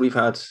 Obviously, we've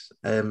had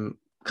Kermit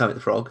the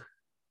Frog,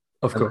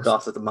 of course,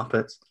 Ghast of the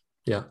Muppets,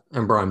 yeah,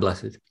 and Brian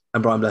Blessed.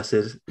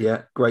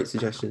 Yeah, great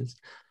suggestions.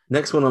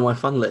 Next one on my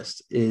fun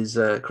list is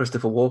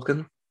Christopher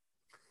Walken.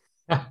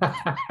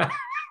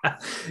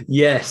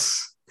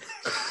 Yes.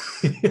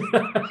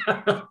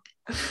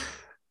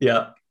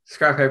 Yeah.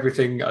 Scrap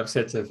everything I've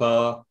said so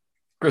far.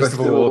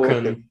 Christopher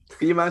Walken.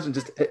 Can you imagine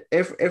just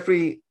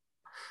every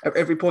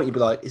point you'd be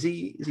like, is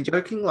he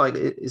joking? Like,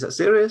 is that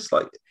serious?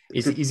 Like,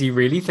 is he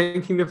really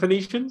thinking the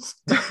Phoenicians?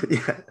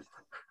 Yeah.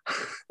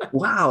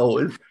 Wow,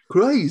 it's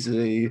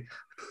crazy.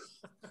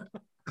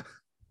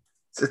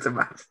 It's a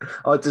mess.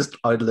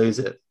 I'd lose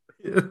it.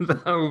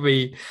 That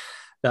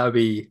would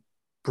be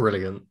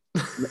brilliant.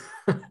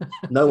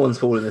 No one's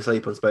falling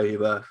asleep on Spooky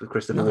Birth with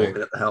Christopher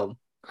Walken at the helm.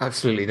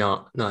 Absolutely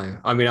not. No.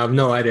 I mean, I have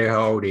no idea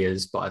how old he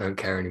is, but I don't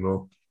care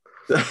anymore.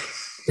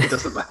 It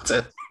doesn't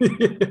matter.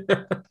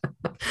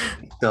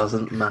 It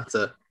doesn't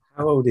matter.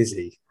 How old is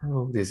he?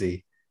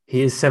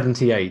 He is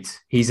 78.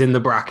 He's in the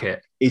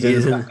bracket. He's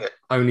in the bracket.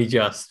 Only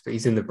just, but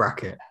he's in the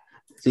bracket.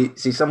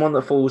 See, someone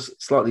that falls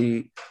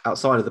slightly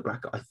outside of the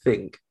bracket, I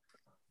think,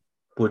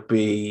 would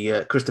be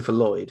Christopher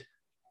Lloyd.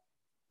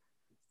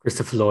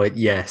 Christopher Lloyd,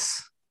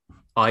 yes.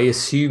 I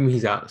assume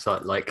he's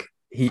outside. Like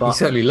he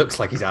certainly looks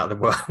like he's out of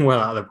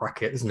the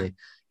bracket, isn't he?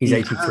 He's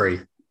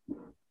 83.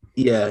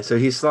 Yeah, so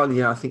he's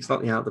slightly out of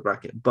the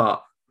bracket,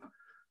 but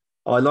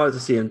I like to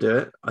see him do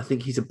it. I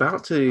think he's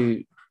about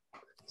to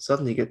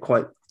suddenly get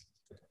quite.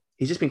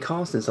 He's just been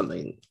cast in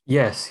something.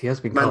 Yes, he has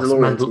been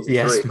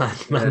Mandalorian.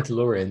 cast.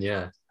 Mandalorian.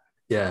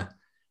 Yeah.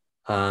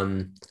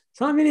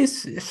 So I mean,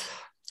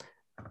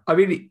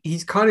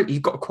 he's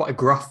got quite a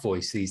gruff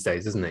voice these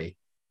days, isn't he?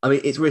 I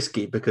mean, it's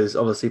risky because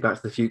obviously Back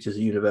to the Future is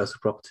a Universal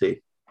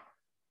property.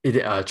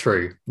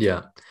 True.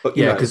 Yeah. But,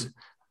 because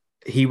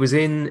he was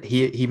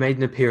he made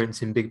an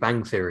appearance in Big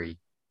Bang Theory.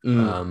 I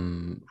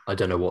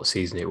don't know what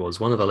season it was.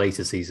 One of the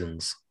later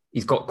seasons.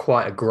 He's got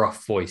quite a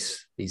gruff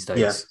voice these days.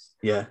 Yeah.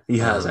 Yeah, he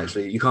has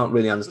actually. You can't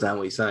really understand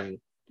what he's saying.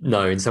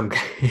 No, in some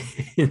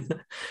cases.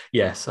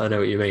 Yes, I know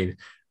what you mean.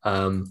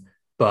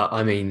 But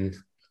I mean,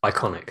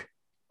 iconic.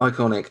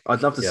 Iconic.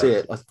 I'd love to see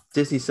it.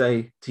 Disney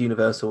say to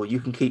Universal, you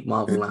can keep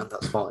Marvel Land,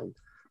 that's fine.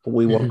 But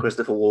we want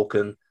Christopher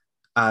Walken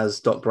as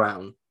Doc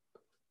Brown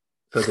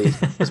for the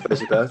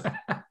Spaceship Earth.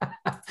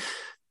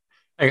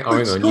 Hang on.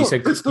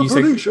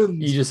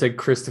 You just said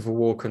Christopher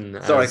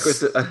Walken. Sorry,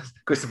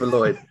 Christopher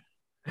Lloyd.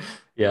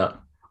 Yeah.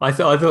 I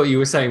thought you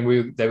were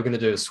saying they were going to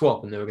do a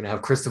swap and they were going to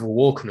have Christopher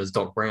Walken as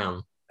Doc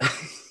Brown.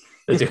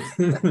 They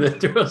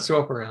do a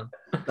swap around.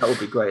 That would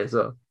be great as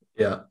well.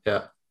 Yeah.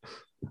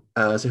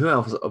 So who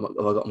else have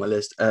I got on my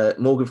list?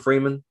 Morgan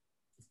Freeman.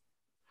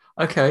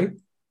 Okay.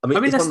 I mean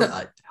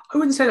I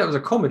wouldn't say that was a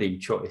comedy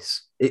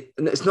choice.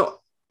 It's not.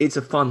 It's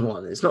a fun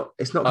one. It's not.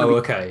 Oh,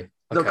 okay.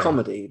 Not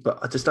comedy, but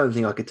I just don't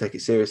think I could take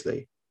it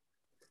seriously.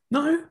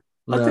 No.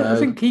 I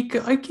think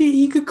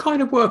he could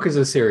kind of work as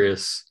a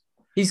serious.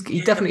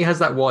 He definitely has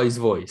that wise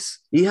voice.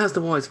 He has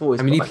the wise voice.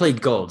 I mean, he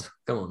played God.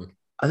 Come on.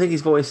 I think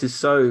his voice is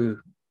so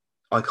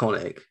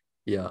iconic.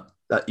 Yeah.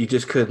 That you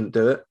just couldn't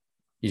do it.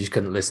 You just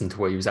couldn't listen to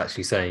what he was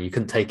actually saying. You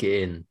couldn't take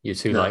it in. You're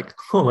too like,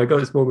 oh my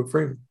God, it's Morgan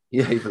Freeman.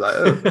 Yeah, you'd be like,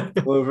 oh,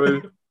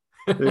 Morgan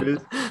Freeman.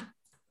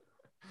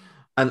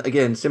 And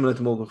again, similar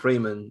to Morgan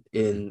Freeman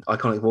in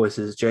iconic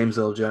voices, James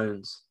Earl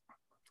Jones.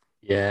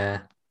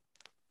 Yeah.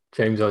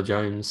 James Earl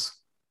Jones.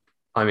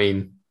 I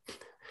mean,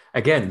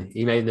 again,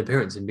 he made an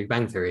appearance in Big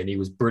Bang Theory and he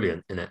was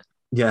brilliant in it.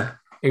 Yeah.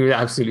 He was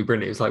absolutely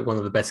brilliant. It was like one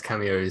of the best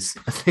cameos,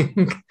 I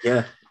think.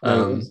 Yeah.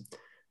 I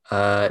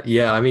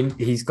mean,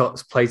 he's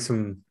played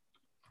some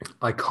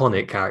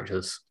iconic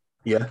characters.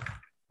 Yeah.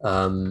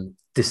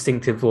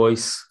 Distinctive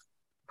voice.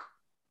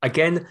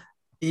 Again,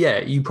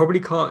 you probably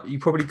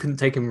couldn't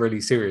take him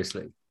really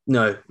seriously.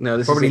 No,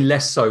 this probably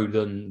less so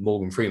than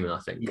Morgan Freeman, I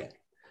think.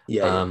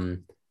 Yeah.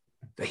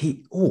 But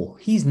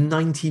he's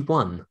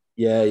 91.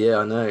 Yeah,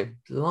 I know.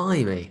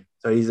 Blimey.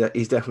 So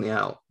he's definitely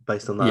out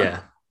based on that.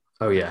 Yeah.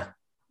 Oh yeah.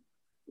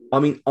 I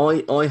mean,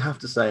 I have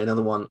to say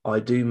another one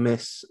I do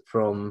miss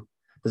from.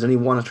 There's only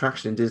one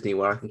attraction in Disney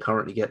where I can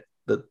currently get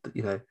the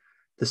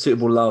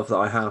suitable love that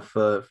I have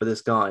for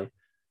this guy,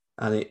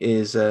 and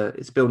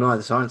it's Bill Nye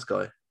the Science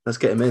Guy. Let's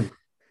get him in.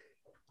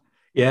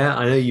 Yeah,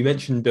 I know you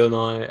mentioned Bill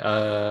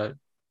Nye.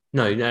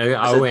 No,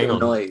 hang on.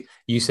 Nye.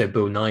 You said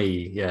Bill Nye,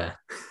 yeah.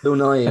 Bill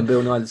Nye and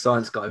Bill Nye the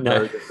Science Guy,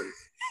 very different.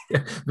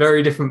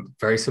 Very different,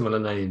 very similar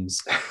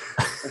names.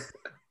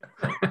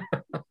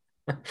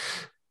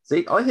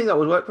 See, I think that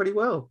would work pretty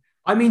well.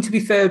 I mean, to be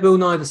fair, Bill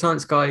Nye the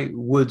Science Guy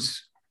would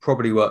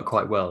probably work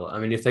quite well. I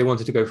mean, if they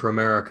wanted to go for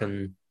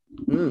American,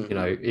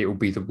 it would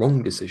be the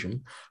wrong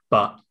decision.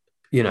 But,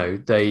 I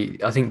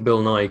think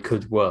Bill Nye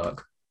could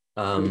work.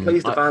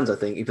 Please the fans, I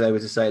think, if they were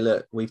to say,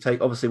 look, we've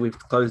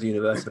closed the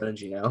universe of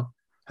energy now.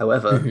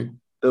 However,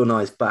 Bill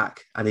Nye's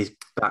back, and he's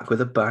back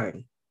with a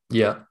bang.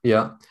 Yeah.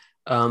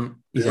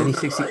 He's only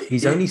 60.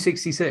 He's only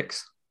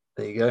 66.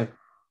 There you go.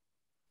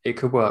 It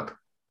could work.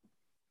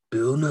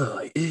 Bill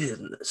Nye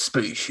in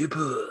Spaceship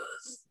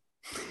Earth.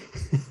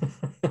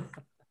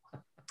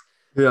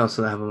 Who else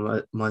do I have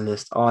on my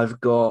list?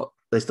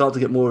 They start to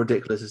get more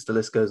ridiculous as the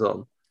list goes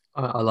on.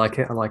 I like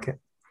it.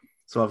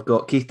 So I've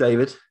got Keith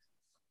David.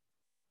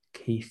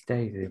 Keith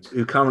David.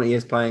 Who currently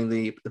is playing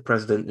the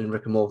president in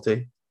Rick and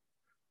Morty.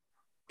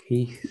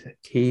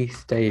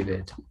 Keith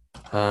David.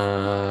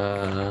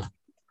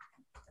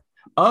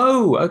 Oh,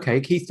 okay.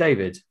 Keith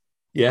David.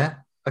 Yeah.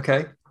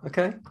 Okay. I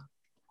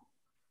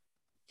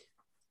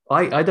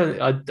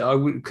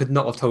could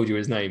not have told you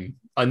his name.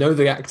 I know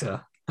the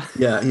actor.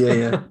 Yeah.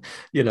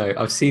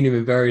 I've seen him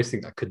in various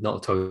things. I could not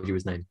have told you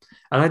his name.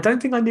 And I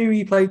don't think I knew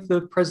he played the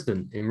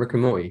president in Rick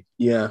and Morty.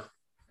 Yeah.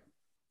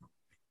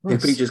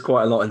 Nice. He features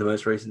quite a lot in the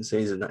most recent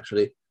season,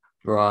 actually.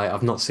 Right.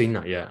 I've not seen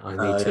that yet. I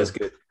need to. That's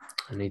good.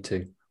 I need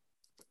to.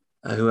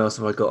 Who else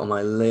have I got on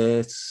my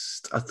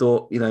list? I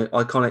thought,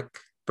 iconic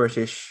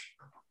British,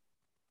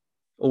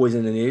 always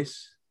in the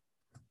news,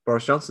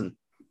 Boris Johnson.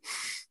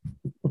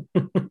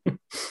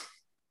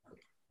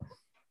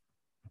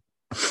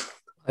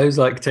 I was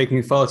like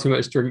taking far too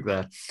much drink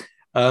there.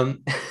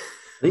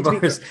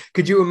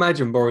 Could you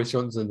imagine Boris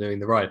Johnson doing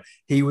the ride?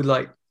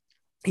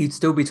 He'd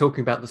still be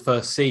talking about the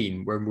first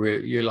scene when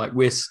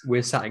we're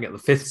sat at the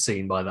fifth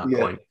scene by that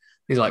point.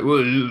 He's like,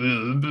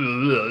 it'd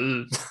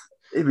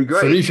be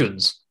great.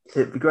 Solutions.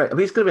 It'd be great. I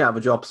mean, he's going to be out of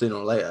a job sooner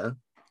or later.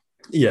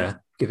 Yeah,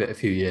 give it a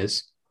few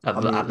years at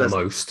the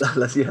most.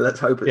 Let's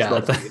hope it's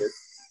not.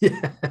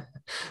 Yeah.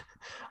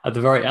 At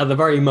the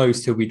very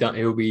most, he'll be done.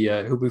 He'll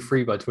be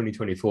free by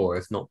 2024,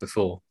 if not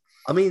before.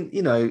 I mean,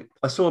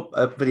 I saw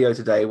a video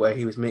today where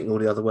he was meeting all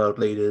the other world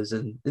leaders,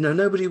 and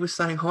nobody was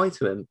saying hi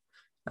to him,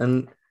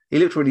 and he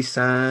looked really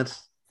sad.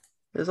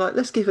 It was like,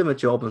 let's give him a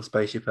job on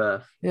Spaceship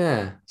Earth.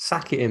 Yeah,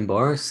 sack it in,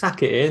 Boris.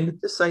 Sack it in.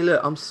 Just say,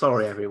 look, I'm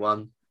sorry,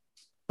 everyone,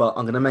 but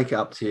I'm going to make it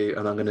up to you,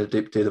 and I'm going to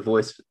do the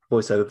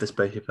voiceover for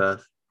Spaceship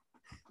Earth.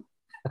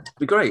 It'd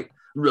be great.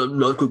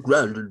 Like a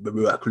grand and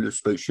miraculous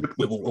spaceship.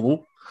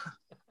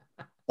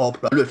 Our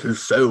planet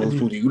has sailed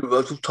through the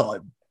universe of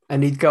time.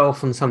 And he'd go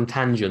off on some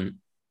tangent.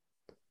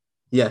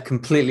 Yeah.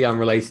 Completely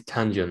unrelated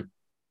tangent.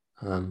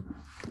 Yeah.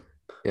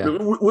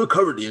 We're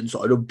currently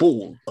inside a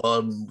ball.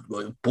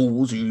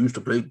 Balls you used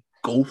to play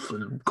golf,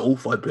 and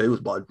golf I play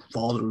with my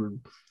father, and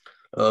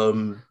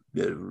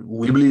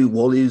Wibbly,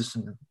 Wally's,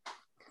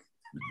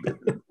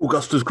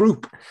 Augustus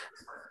Group.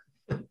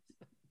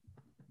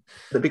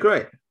 That'd be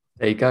great.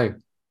 There you go.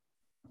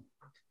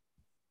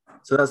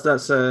 So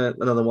that's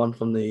another one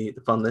from the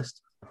fun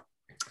list.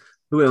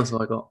 Who else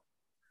have I got?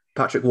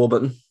 Patrick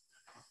Warburton.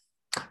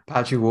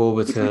 Patrick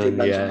Warburton,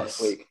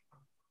 yes.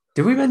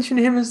 Did we mention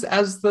him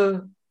as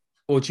the,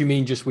 or do you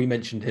mean just we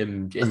mentioned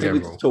him in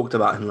general? We talked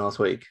about him last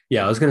week.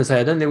 Yeah, I was going to say,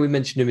 I don't think we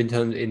mentioned him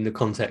in the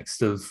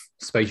context of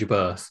Spaceship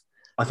Earth.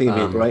 I think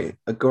he'd be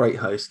a great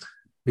host.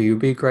 He would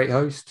be a great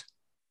host.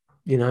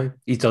 You know,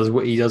 he does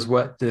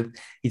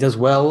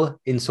well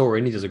in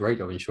Soaring. He does a great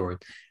job in Soaring.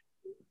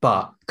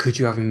 But could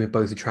you have him in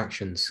both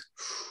attractions?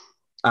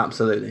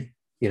 Absolutely.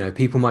 You know,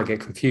 people might get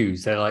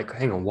confused. They're like,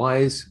 hang on, why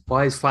is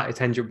Flight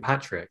Attendant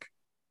Patrick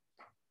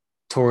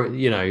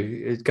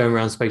going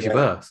around Spaceship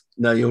Earth?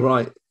 No, you're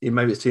right.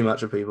 Maybe it's too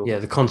much of people. Yeah,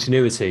 the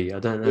continuity. I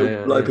don't know.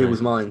 It'll blow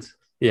people's minds.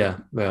 Yeah,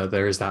 well,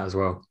 there is that as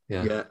well.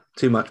 Yeah. Yeah.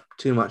 Too much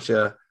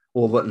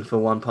Warburton for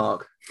one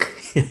park.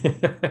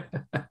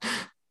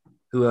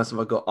 Who else have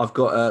I got? I've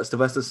got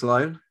Sylvester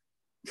Stallone.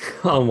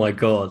 Oh my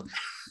God.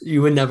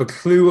 You wouldn't have a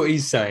clue what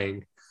he's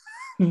saying.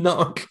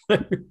 Not a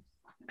clue.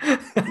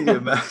 Can you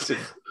imagine?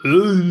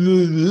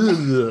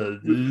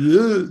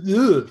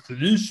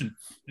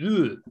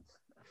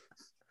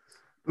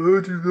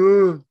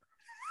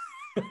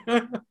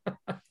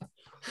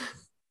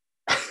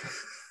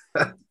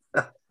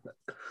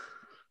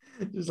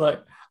 It's like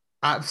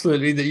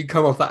absolutely that you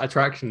come off that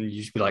attraction and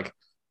you just be like,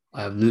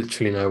 I have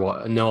literally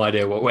no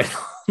idea what went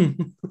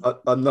on.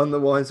 I'm none the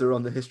wiser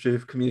on the history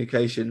of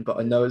communication, but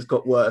I know it's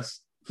got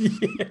worse.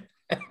 Yeah.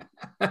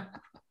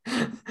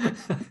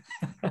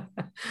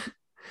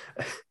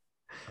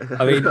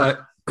 I mean, I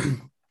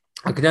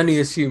can only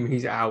assume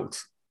he's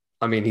out.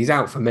 I mean, he's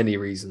out for many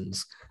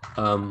reasons,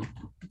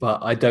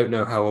 but I don't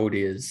know how old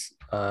he is.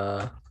 He's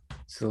got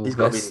to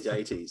be in his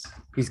 80s.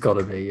 He's got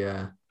to be,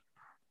 yeah.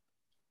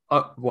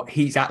 What?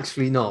 He's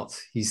actually not.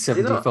 He's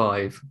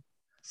 75.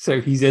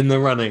 So he's in the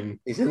running.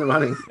 He's in the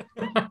running.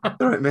 All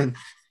right, man.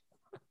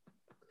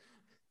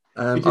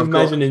 Could you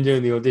imagine him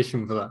doing the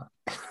audition for that?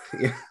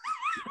 Yeah.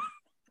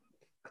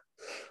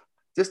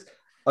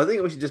 I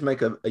think we should just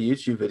make a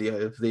YouTube video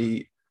of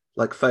the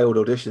failed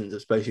auditions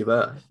of Spaceship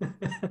Earth.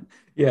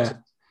 Yeah.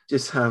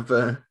 Just have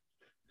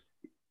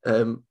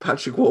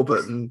Patrick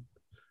Warburton,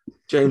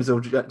 James L.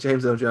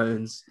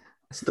 Jones,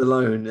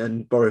 Stallone,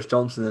 and Boris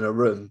Johnson in a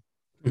room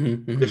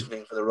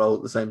auditioning for the role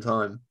at the same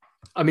time.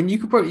 I mean, you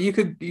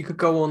could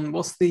go on.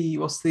 What's the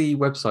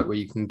website where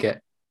you can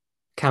get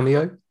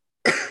Cameo?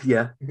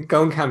 Yeah.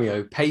 Go on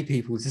Cameo, pay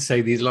people to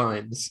say these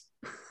lines,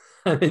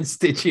 and then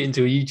stitch it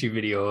into a YouTube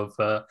video of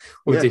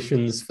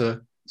auditions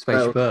for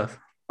Spaceship Earth.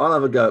 I'll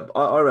have a go.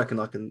 I reckon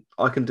I can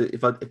do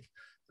if I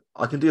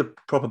can do a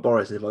proper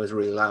Boris if I was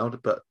really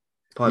loud, but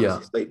I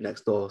was asleep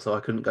next door, so I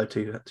couldn't go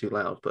too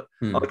loud. But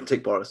I can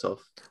take Boris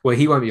off. Well,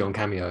 he won't be on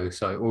Cameo,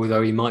 so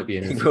although he might be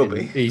in it, he will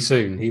be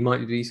soon. He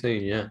might be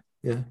soon.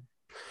 Yeah.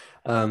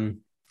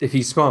 If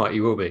he's smart,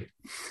 he will be.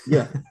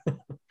 Yeah.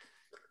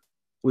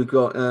 We've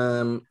got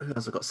who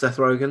else? I've got Seth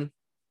Rogen.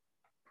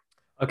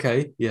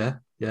 Okay. Yeah.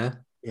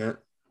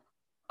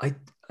 I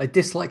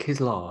dislike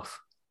his laugh.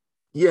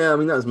 Yeah, I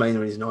mean that was mainly the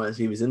reason why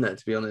he was in there.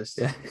 To be honest,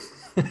 yeah,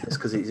 it's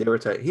because he's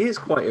irritating. He is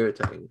quite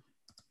irritating.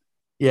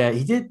 Yeah,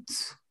 he did.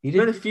 He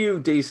did a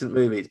few decent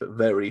movies, but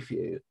very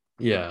few.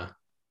 Yeah,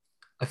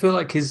 I feel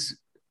like his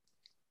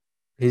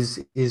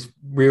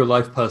real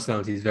life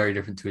personality is very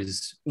different to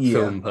his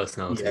film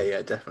personality.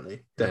 Yeah,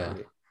 definitely.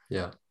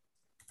 Yeah.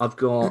 I've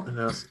got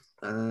who else?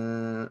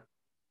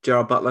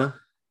 Gerard Butler.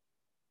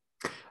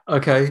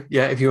 Okay,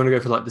 yeah. If you want to go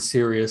for the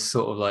serious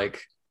sort of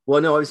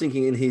Well, no, I was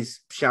thinking in his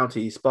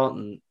shouty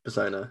Spartan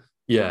persona.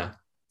 Yeah.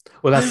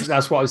 Well,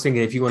 that's what I was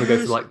thinking. If you want to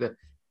go for the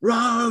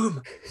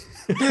Rome,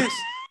 this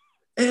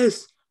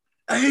is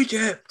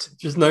Egypt.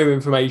 Just no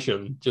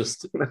information.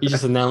 He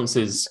just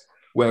announces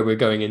where we're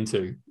going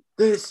into.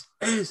 This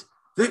is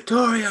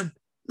Victorian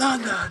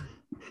London.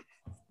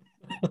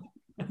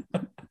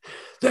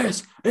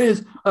 This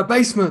is a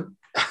basement.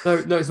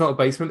 No, it's not a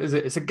basement, is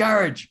it? It's a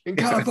garage in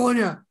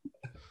California.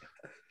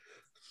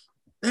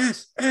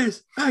 This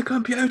is a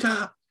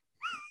computer.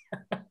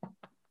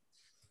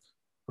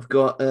 I've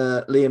got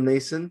Liam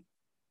Neeson.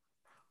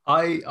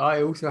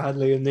 I also had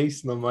Liam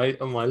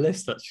Neeson on my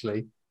list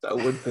actually. That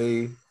would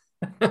be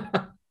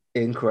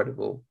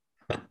incredible.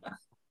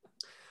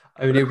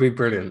 I mean, it would be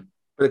brilliant.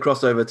 But a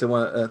crossover to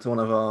one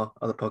of our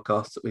other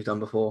podcasts that we've done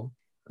before.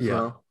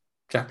 Well.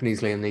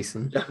 Japanese Liam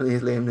Neeson.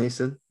 Japanese Liam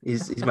Neeson.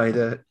 He's made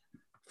a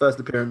first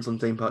appearance on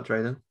Theme Park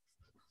Trader.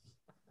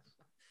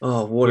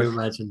 Oh, what Can you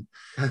imagine?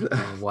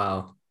 Oh,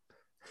 wow.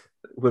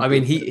 I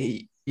mean,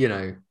 he's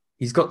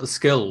got the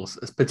skills,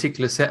 a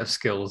particular set of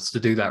skills to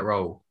do that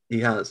role.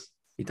 He has.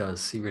 He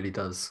does. He really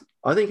does.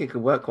 I think it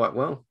could work quite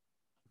well.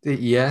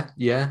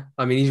 Yeah.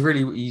 I mean,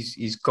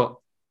 he's got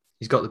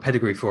He's got the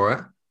pedigree for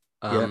it.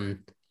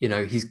 You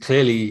know, he's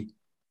clearly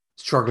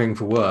struggling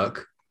for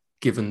work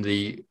given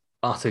the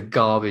utter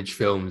garbage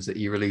films that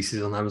he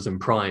releases on Amazon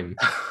Prime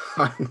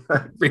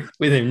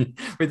within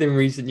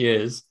recent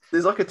years.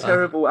 There's like a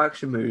terrible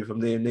action movie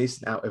from Liam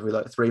Neeson out every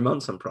like 3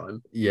 months on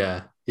Prime.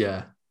 Yeah.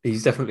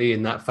 He's definitely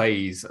in that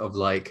phase of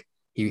like,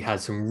 he had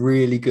some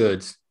really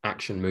good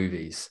action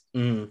movies.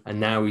 And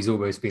now he's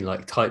almost been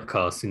like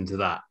typecast into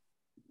that.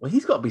 Well,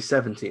 he's got to be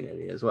 17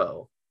 in it as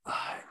well.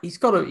 He's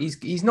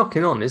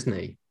knocking on,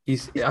 isn't he?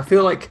 I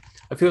feel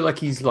like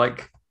he's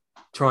like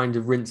trying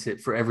to rinse it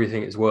for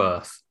everything it's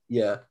worth.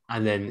 Yeah.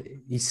 And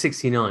then he's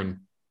 69.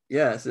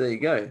 Yeah, so there you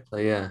go. So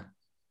yeah.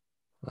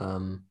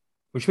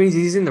 Which means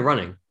he's in the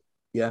running.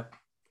 Yeah.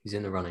 He's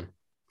in the running.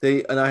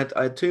 And I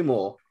had two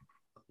more.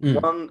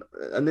 One,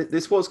 and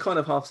this was kind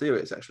of half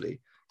serious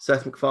actually.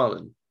 Seth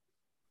MacFarlane.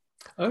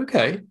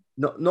 Okay.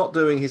 Not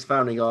doing his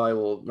Family Guy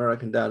or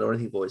American Dad or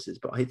anything voices,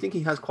 but I think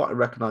he has quite a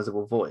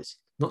recognizable voice.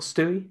 Not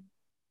Stewie?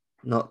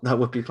 That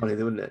would be funny,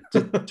 wouldn't it?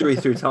 Stewie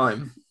through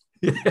time.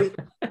 Yeah. I mean,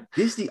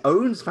 Disney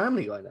owns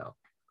Family Guy now.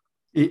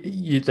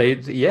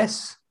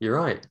 Yes, you're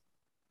right.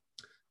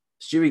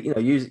 Stewie, you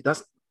know,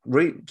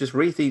 just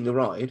retheme the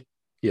ride.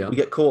 Yeah. We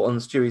get caught on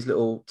Stewie's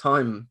little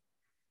time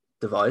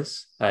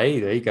device. Hey,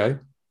 there you go.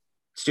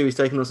 Stewie's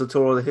taking us a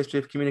tour of the history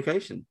of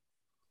communication.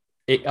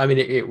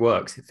 It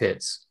works. It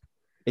fits.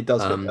 It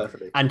does fit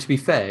perfectly. And to be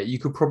fair, you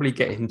could probably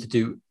get him to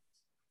do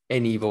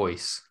any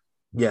voice.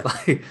 Yeah.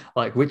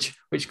 Like which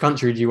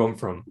country do you want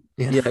from?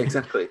 Yeah,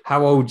 exactly.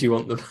 How old do you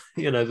want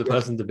the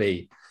person to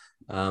be?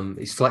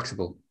 He's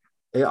flexible.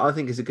 Yeah, I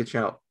think it's a good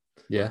shout.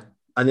 Yeah.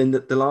 And then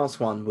the last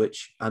one,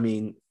 which I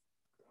mean,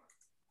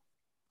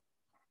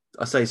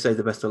 I say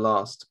the best to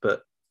last,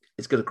 but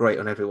it's going to grate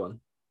on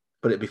everyone,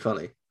 but it'd be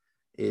funny,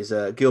 is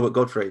Gilbert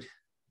Gottfried.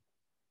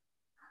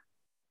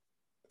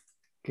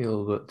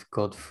 Gilbert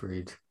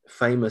Gottfried.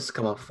 Famous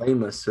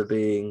for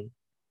being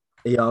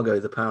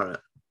Iago the parrot.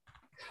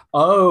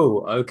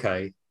 Oh,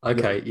 okay.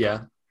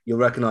 Yeah. You'll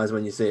recognize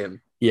when you see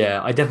him.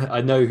 Yeah,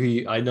 I know who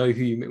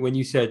you when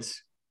you said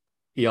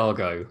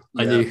Iago,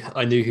 yeah.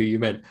 I knew who you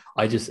meant.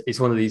 It's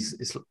one of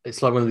these,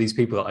 it's like one of these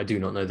people that I do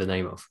not know the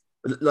name of.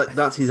 Like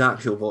that's his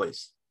actual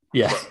voice.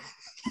 Yeah.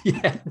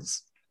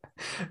 Yes.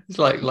 It's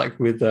like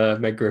with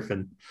Meg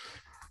Griffin.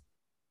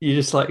 You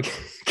just like,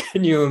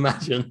 can you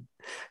imagine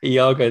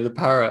Iago the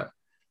parrot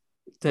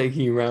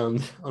taking you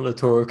around on a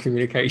tour of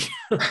communication?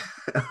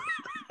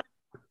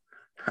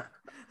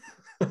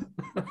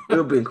 It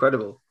would be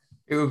incredible.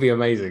 It would be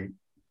amazing.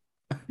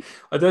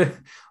 I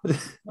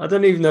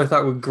don't even know if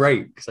that would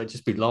great because I'd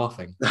just be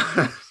laughing.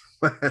 All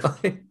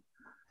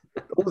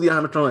the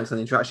animatronics and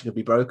the interaction could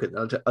be broken.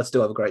 I'd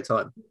still have a great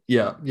time.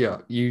 Yeah.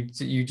 You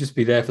just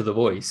be there for the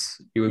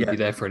voice. You wouldn't be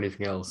there for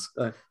anything else.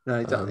 No,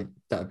 exactly.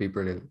 That'd be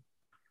brilliant.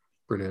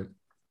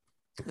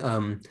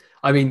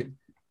 I mean,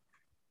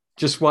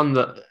 just one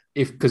that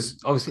because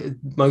obviously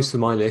most of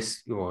my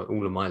list, or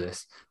all of my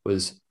list,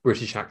 was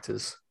British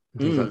actors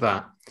and things like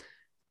that.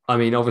 I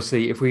mean,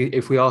 obviously, if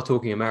we are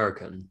talking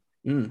American,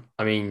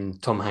 I mean,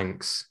 Tom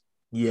Hanks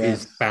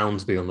is bound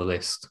to be on the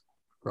list,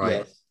 right?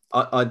 Yes.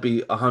 I'd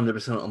be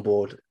 100% on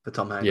board for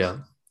Tom Hanks.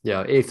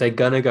 Yeah. If they're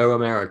gonna go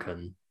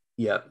American,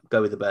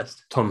 go with the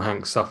best. Tom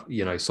Hanks,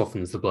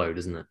 softens the blow,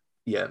 doesn't it?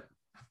 Yeah.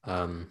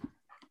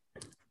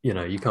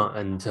 You can't,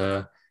 and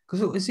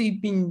because has he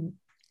been?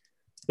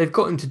 They've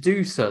got him to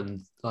do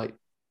certain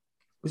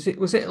was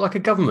it like a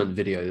government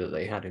video that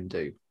they had him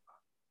do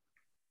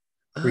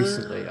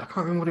recently? I can't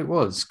remember what it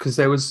was because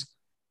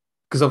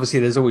obviously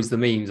there's always the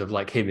memes of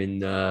like him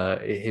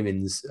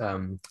in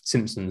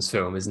Simpsons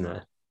film, isn't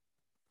there?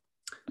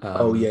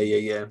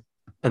 Yeah.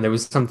 And there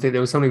was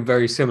something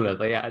very similar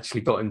they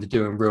actually got him to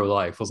do in real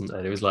life, wasn't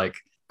there? It was like,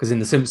 because in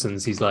The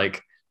Simpsons he's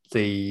like,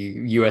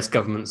 the US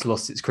government's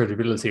lost its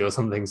credibility or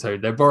something, so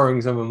they're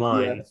borrowing some of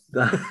mine.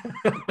 Yeah,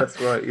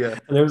 that's right, yeah.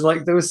 And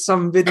there was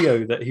some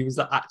video that he was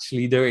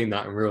actually doing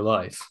that in real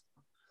life.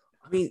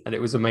 I mean, and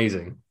it was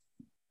amazing.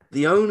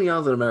 The only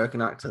other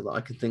American actor that I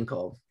can think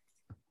of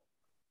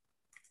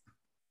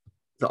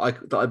that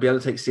I'd be able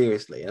to take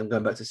seriously, and I'm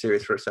going back to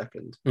serious for a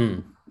second,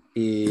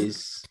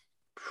 is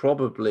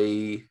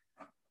probably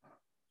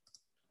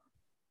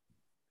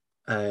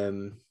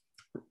two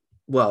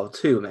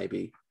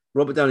maybe.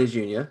 Robert Downey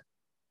Jr.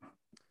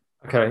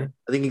 Okay.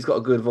 I think he's got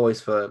a good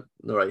voice for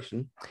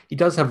narration. He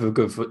does have a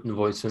good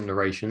voice for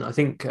narration. I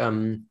think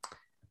and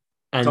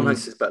Tom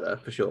Hanks is better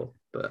for sure.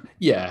 But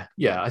yeah,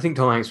 I think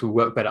Tom Hanks will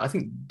work better. I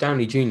think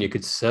Downey Jr.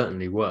 could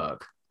certainly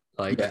work.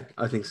 Yeah,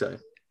 I think so.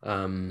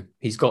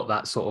 He's got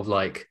that sort of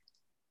like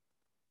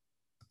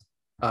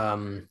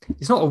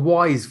it's not a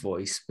wise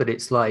voice, but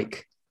it's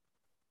like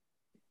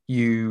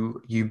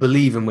you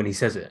believe him when he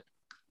says it.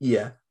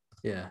 Yeah.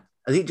 I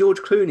think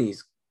George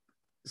Clooney's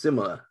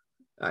similar,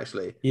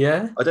 actually.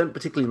 Yeah. I don't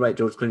particularly rate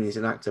George Clooney as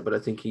an actor, but I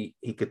think he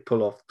could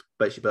pull off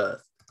Spaceship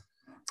Earth.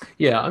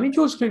 Yeah, I mean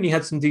George Clooney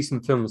had some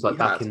decent films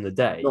back in the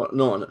day. Not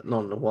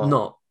in a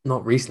while.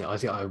 Not recently. I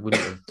think I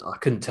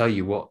couldn't tell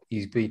you what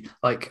he's been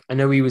like. I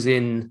know he was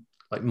in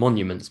like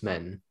Monuments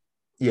Men.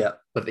 Yeah.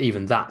 But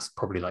even that's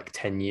probably like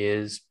 10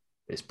 years.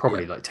 It's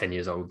probably like 10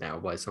 years old now,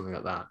 by something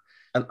like that.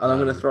 And I'm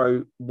going to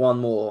throw one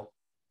more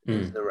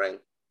into the ring.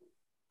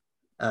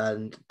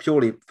 And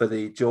purely for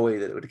the joy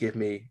that it would give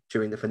me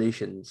during the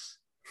Phoenicians.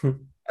 And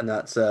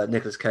that's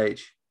Nicolas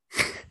Cage.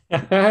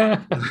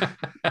 And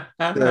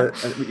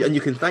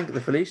you can thank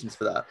the Phoenicians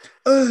for that.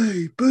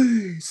 A,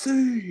 B,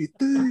 C,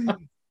 D,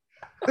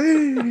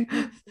 E,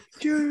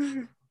 G.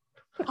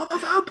 I'm a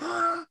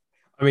vampire.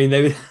 I mean,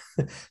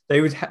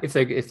 they would if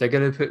they're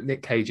going to put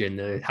Nick Cage in,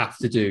 they'd have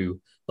to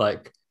do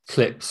like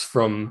clips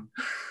from,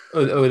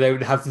 or they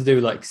would have to do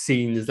like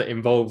scenes that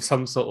involve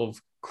some sort of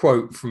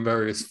quote from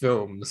various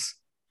films.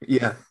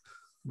 Yeah, it'd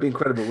be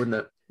incredible, wouldn't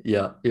it?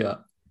 Yeah.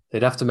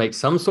 They'd have to make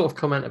some sort of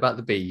comment about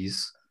the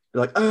bees.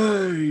 Like,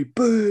 A,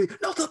 B,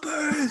 not the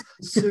bees,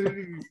 C,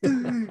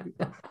 D.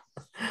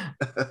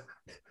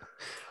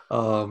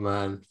 Oh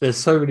man, there's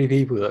so many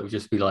people that would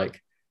just be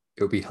like,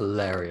 it would be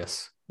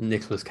hilarious.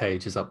 Nicolas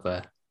Cage is up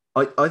there.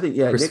 I think,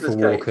 yeah, Christopher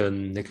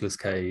Walken, Nicolas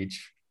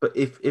Cage. But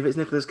if it's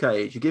Nicolas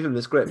Cage, you give him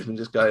the script and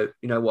just go,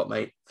 you know what,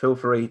 mate, feel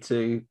free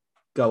to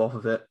go off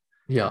of it.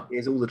 Yeah.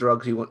 Here's all the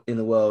drugs you want in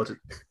the world.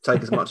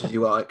 Take as much as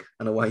you like,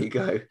 and away you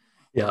go.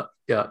 Yeah.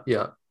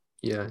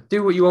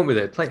 Do what you want with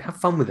it. Have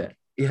fun with it.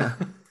 Yeah.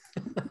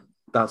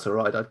 That's all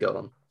right. I'd go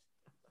on.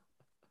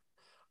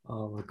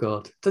 Oh my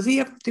god. Does he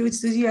have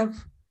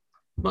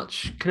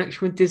much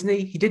connection with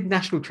Disney? He did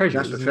National Treasure.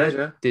 National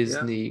Treasure.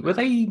 Disney. Yeah. Were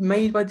they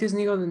made by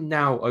Disney or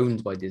now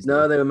owned by Disney?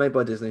 No, they were made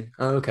by Disney.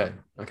 Oh, okay.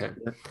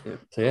 Yeah.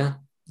 So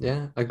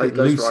yeah. A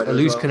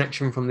loose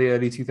connection from the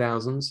early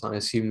 2000s. I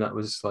assume that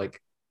was like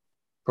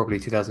probably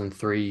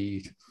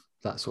 2003,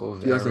 that sort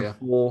of 2004 area.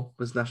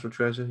 was National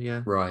Treasure.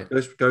 Yeah. Right.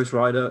 Ghost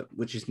Rider,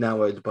 which is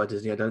now owned by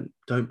Disney. I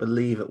don't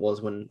believe it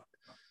was when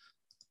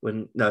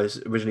it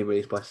was originally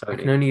released by Sony. I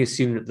can only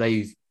assume that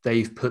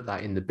they've put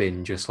that in the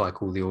bin, just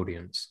like all the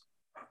audience.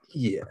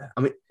 Yeah,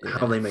 I mean,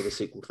 how they made a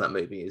sequel to that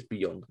movie is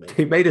beyond me.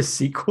 They made a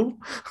sequel?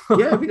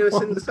 Yeah, have you never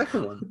seen the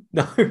second one?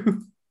 No.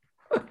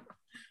 I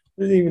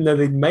didn't even know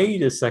they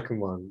made a second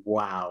one.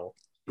 Wow.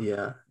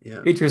 Yeah.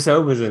 Idris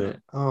Elba's in it.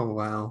 Oh,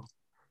 wow.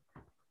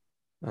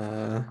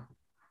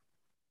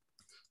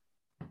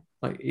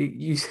 Like,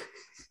 you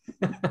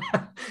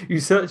you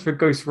search for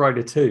Ghost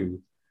Rider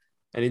 2,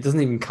 and it doesn't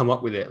even come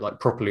up with it like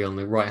properly on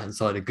the right-hand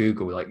side of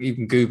Google. Like,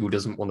 even Google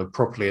doesn't want to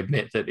properly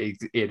admit that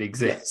it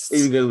exists. Yeah,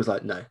 even Google's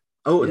like, no.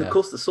 Oh, and of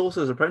course, The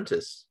Sorcerer's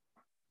Apprentice.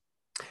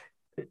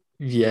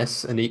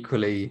 Yes, an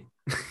equally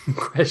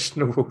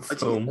questionable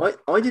film.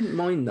 I didn't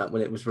mind that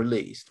when it was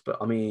released, but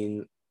I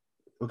mean,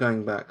 we're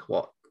going back,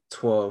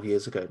 12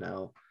 years ago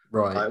now.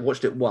 Right. I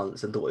watched it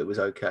once and thought it was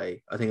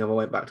okay. I think if I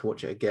went back to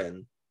watch it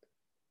again,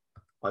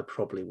 I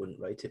probably wouldn't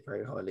rate it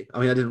very highly. I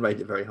mean, I didn't rate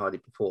it very highly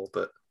before,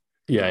 but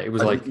yeah, it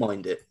was I didn't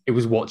mind it. It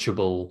was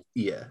watchable.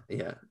 Yeah.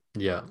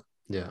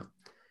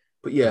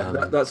 But yeah,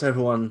 that's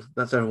everyone.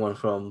 That's everyone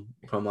from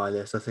my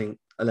list. I think,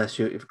 unless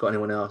you've got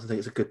anyone else, I think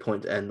it's a good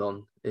point to end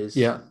on. Is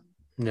I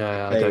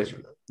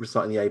don't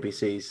reciting the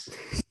ABCs.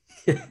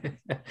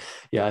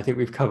 Yeah, I think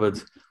we've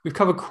covered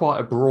quite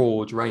a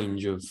broad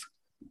range of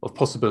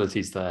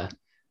possibilities there.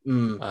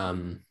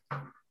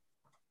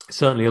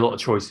 Certainly a lot of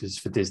choices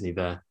for Disney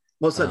there.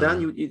 What's that,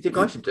 Dan? You think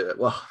I should do it?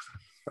 Well,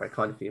 very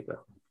kind of you,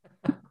 but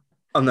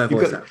I'm no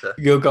voice actor.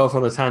 You'll go off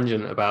on a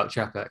tangent about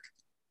Chapek.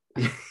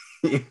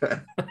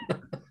 Yeah.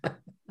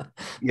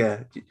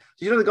 Yeah. Do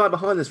you know the guy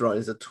behind this ride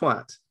is a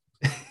twat?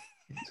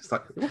 Just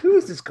like, who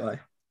is this guy?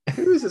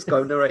 Who is this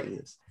guy narrating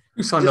this?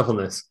 Who signed up on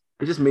this?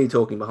 It's just me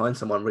talking behind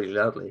someone really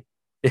loudly.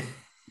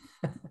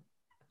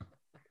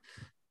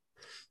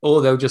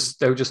 Or they'll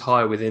just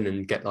hire within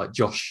and get like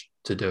Josh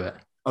to do it.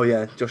 Oh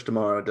yeah, Josh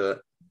tomorrow will do it.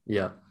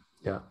 Yeah.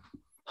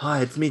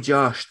 Hi, it's me,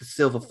 Josh, the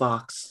Silver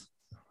Fox.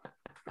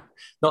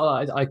 No,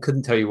 I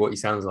couldn't tell you what he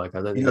sounds like.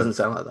 He doesn't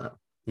sound like that.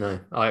 No,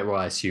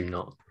 I assume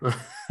not.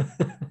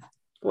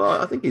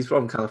 Well, I think he's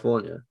from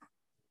California.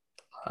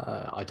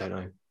 I don't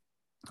know.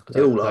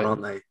 They all are,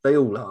 aren't they? They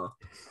all are.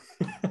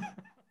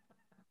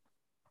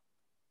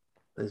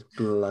 Those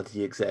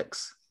bloody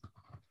execs.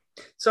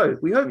 So,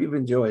 we hope you've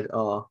enjoyed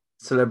our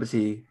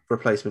celebrity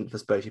replacement for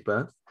Spacey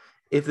Birth.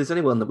 If there's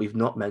anyone that we've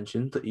not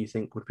mentioned that you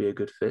think would be a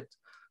good fit,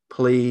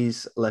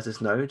 please let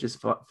us know.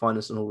 Just find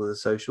us on all of the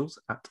socials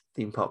at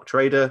Theme Park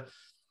Trader,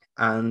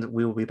 and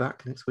we will be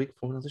back next week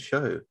for another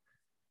show.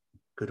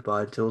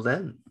 Goodbye until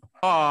then.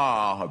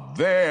 Ah,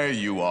 there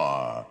you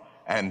are.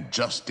 And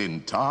just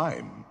in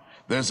time.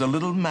 There's a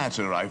little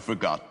matter I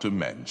forgot to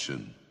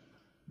mention.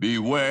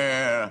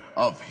 Beware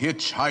of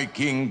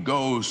hitchhiking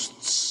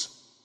ghosts.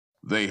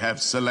 They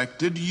have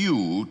selected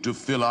you to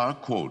fill our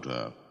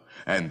quota,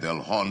 and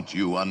they'll haunt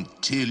you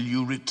until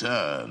you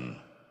return.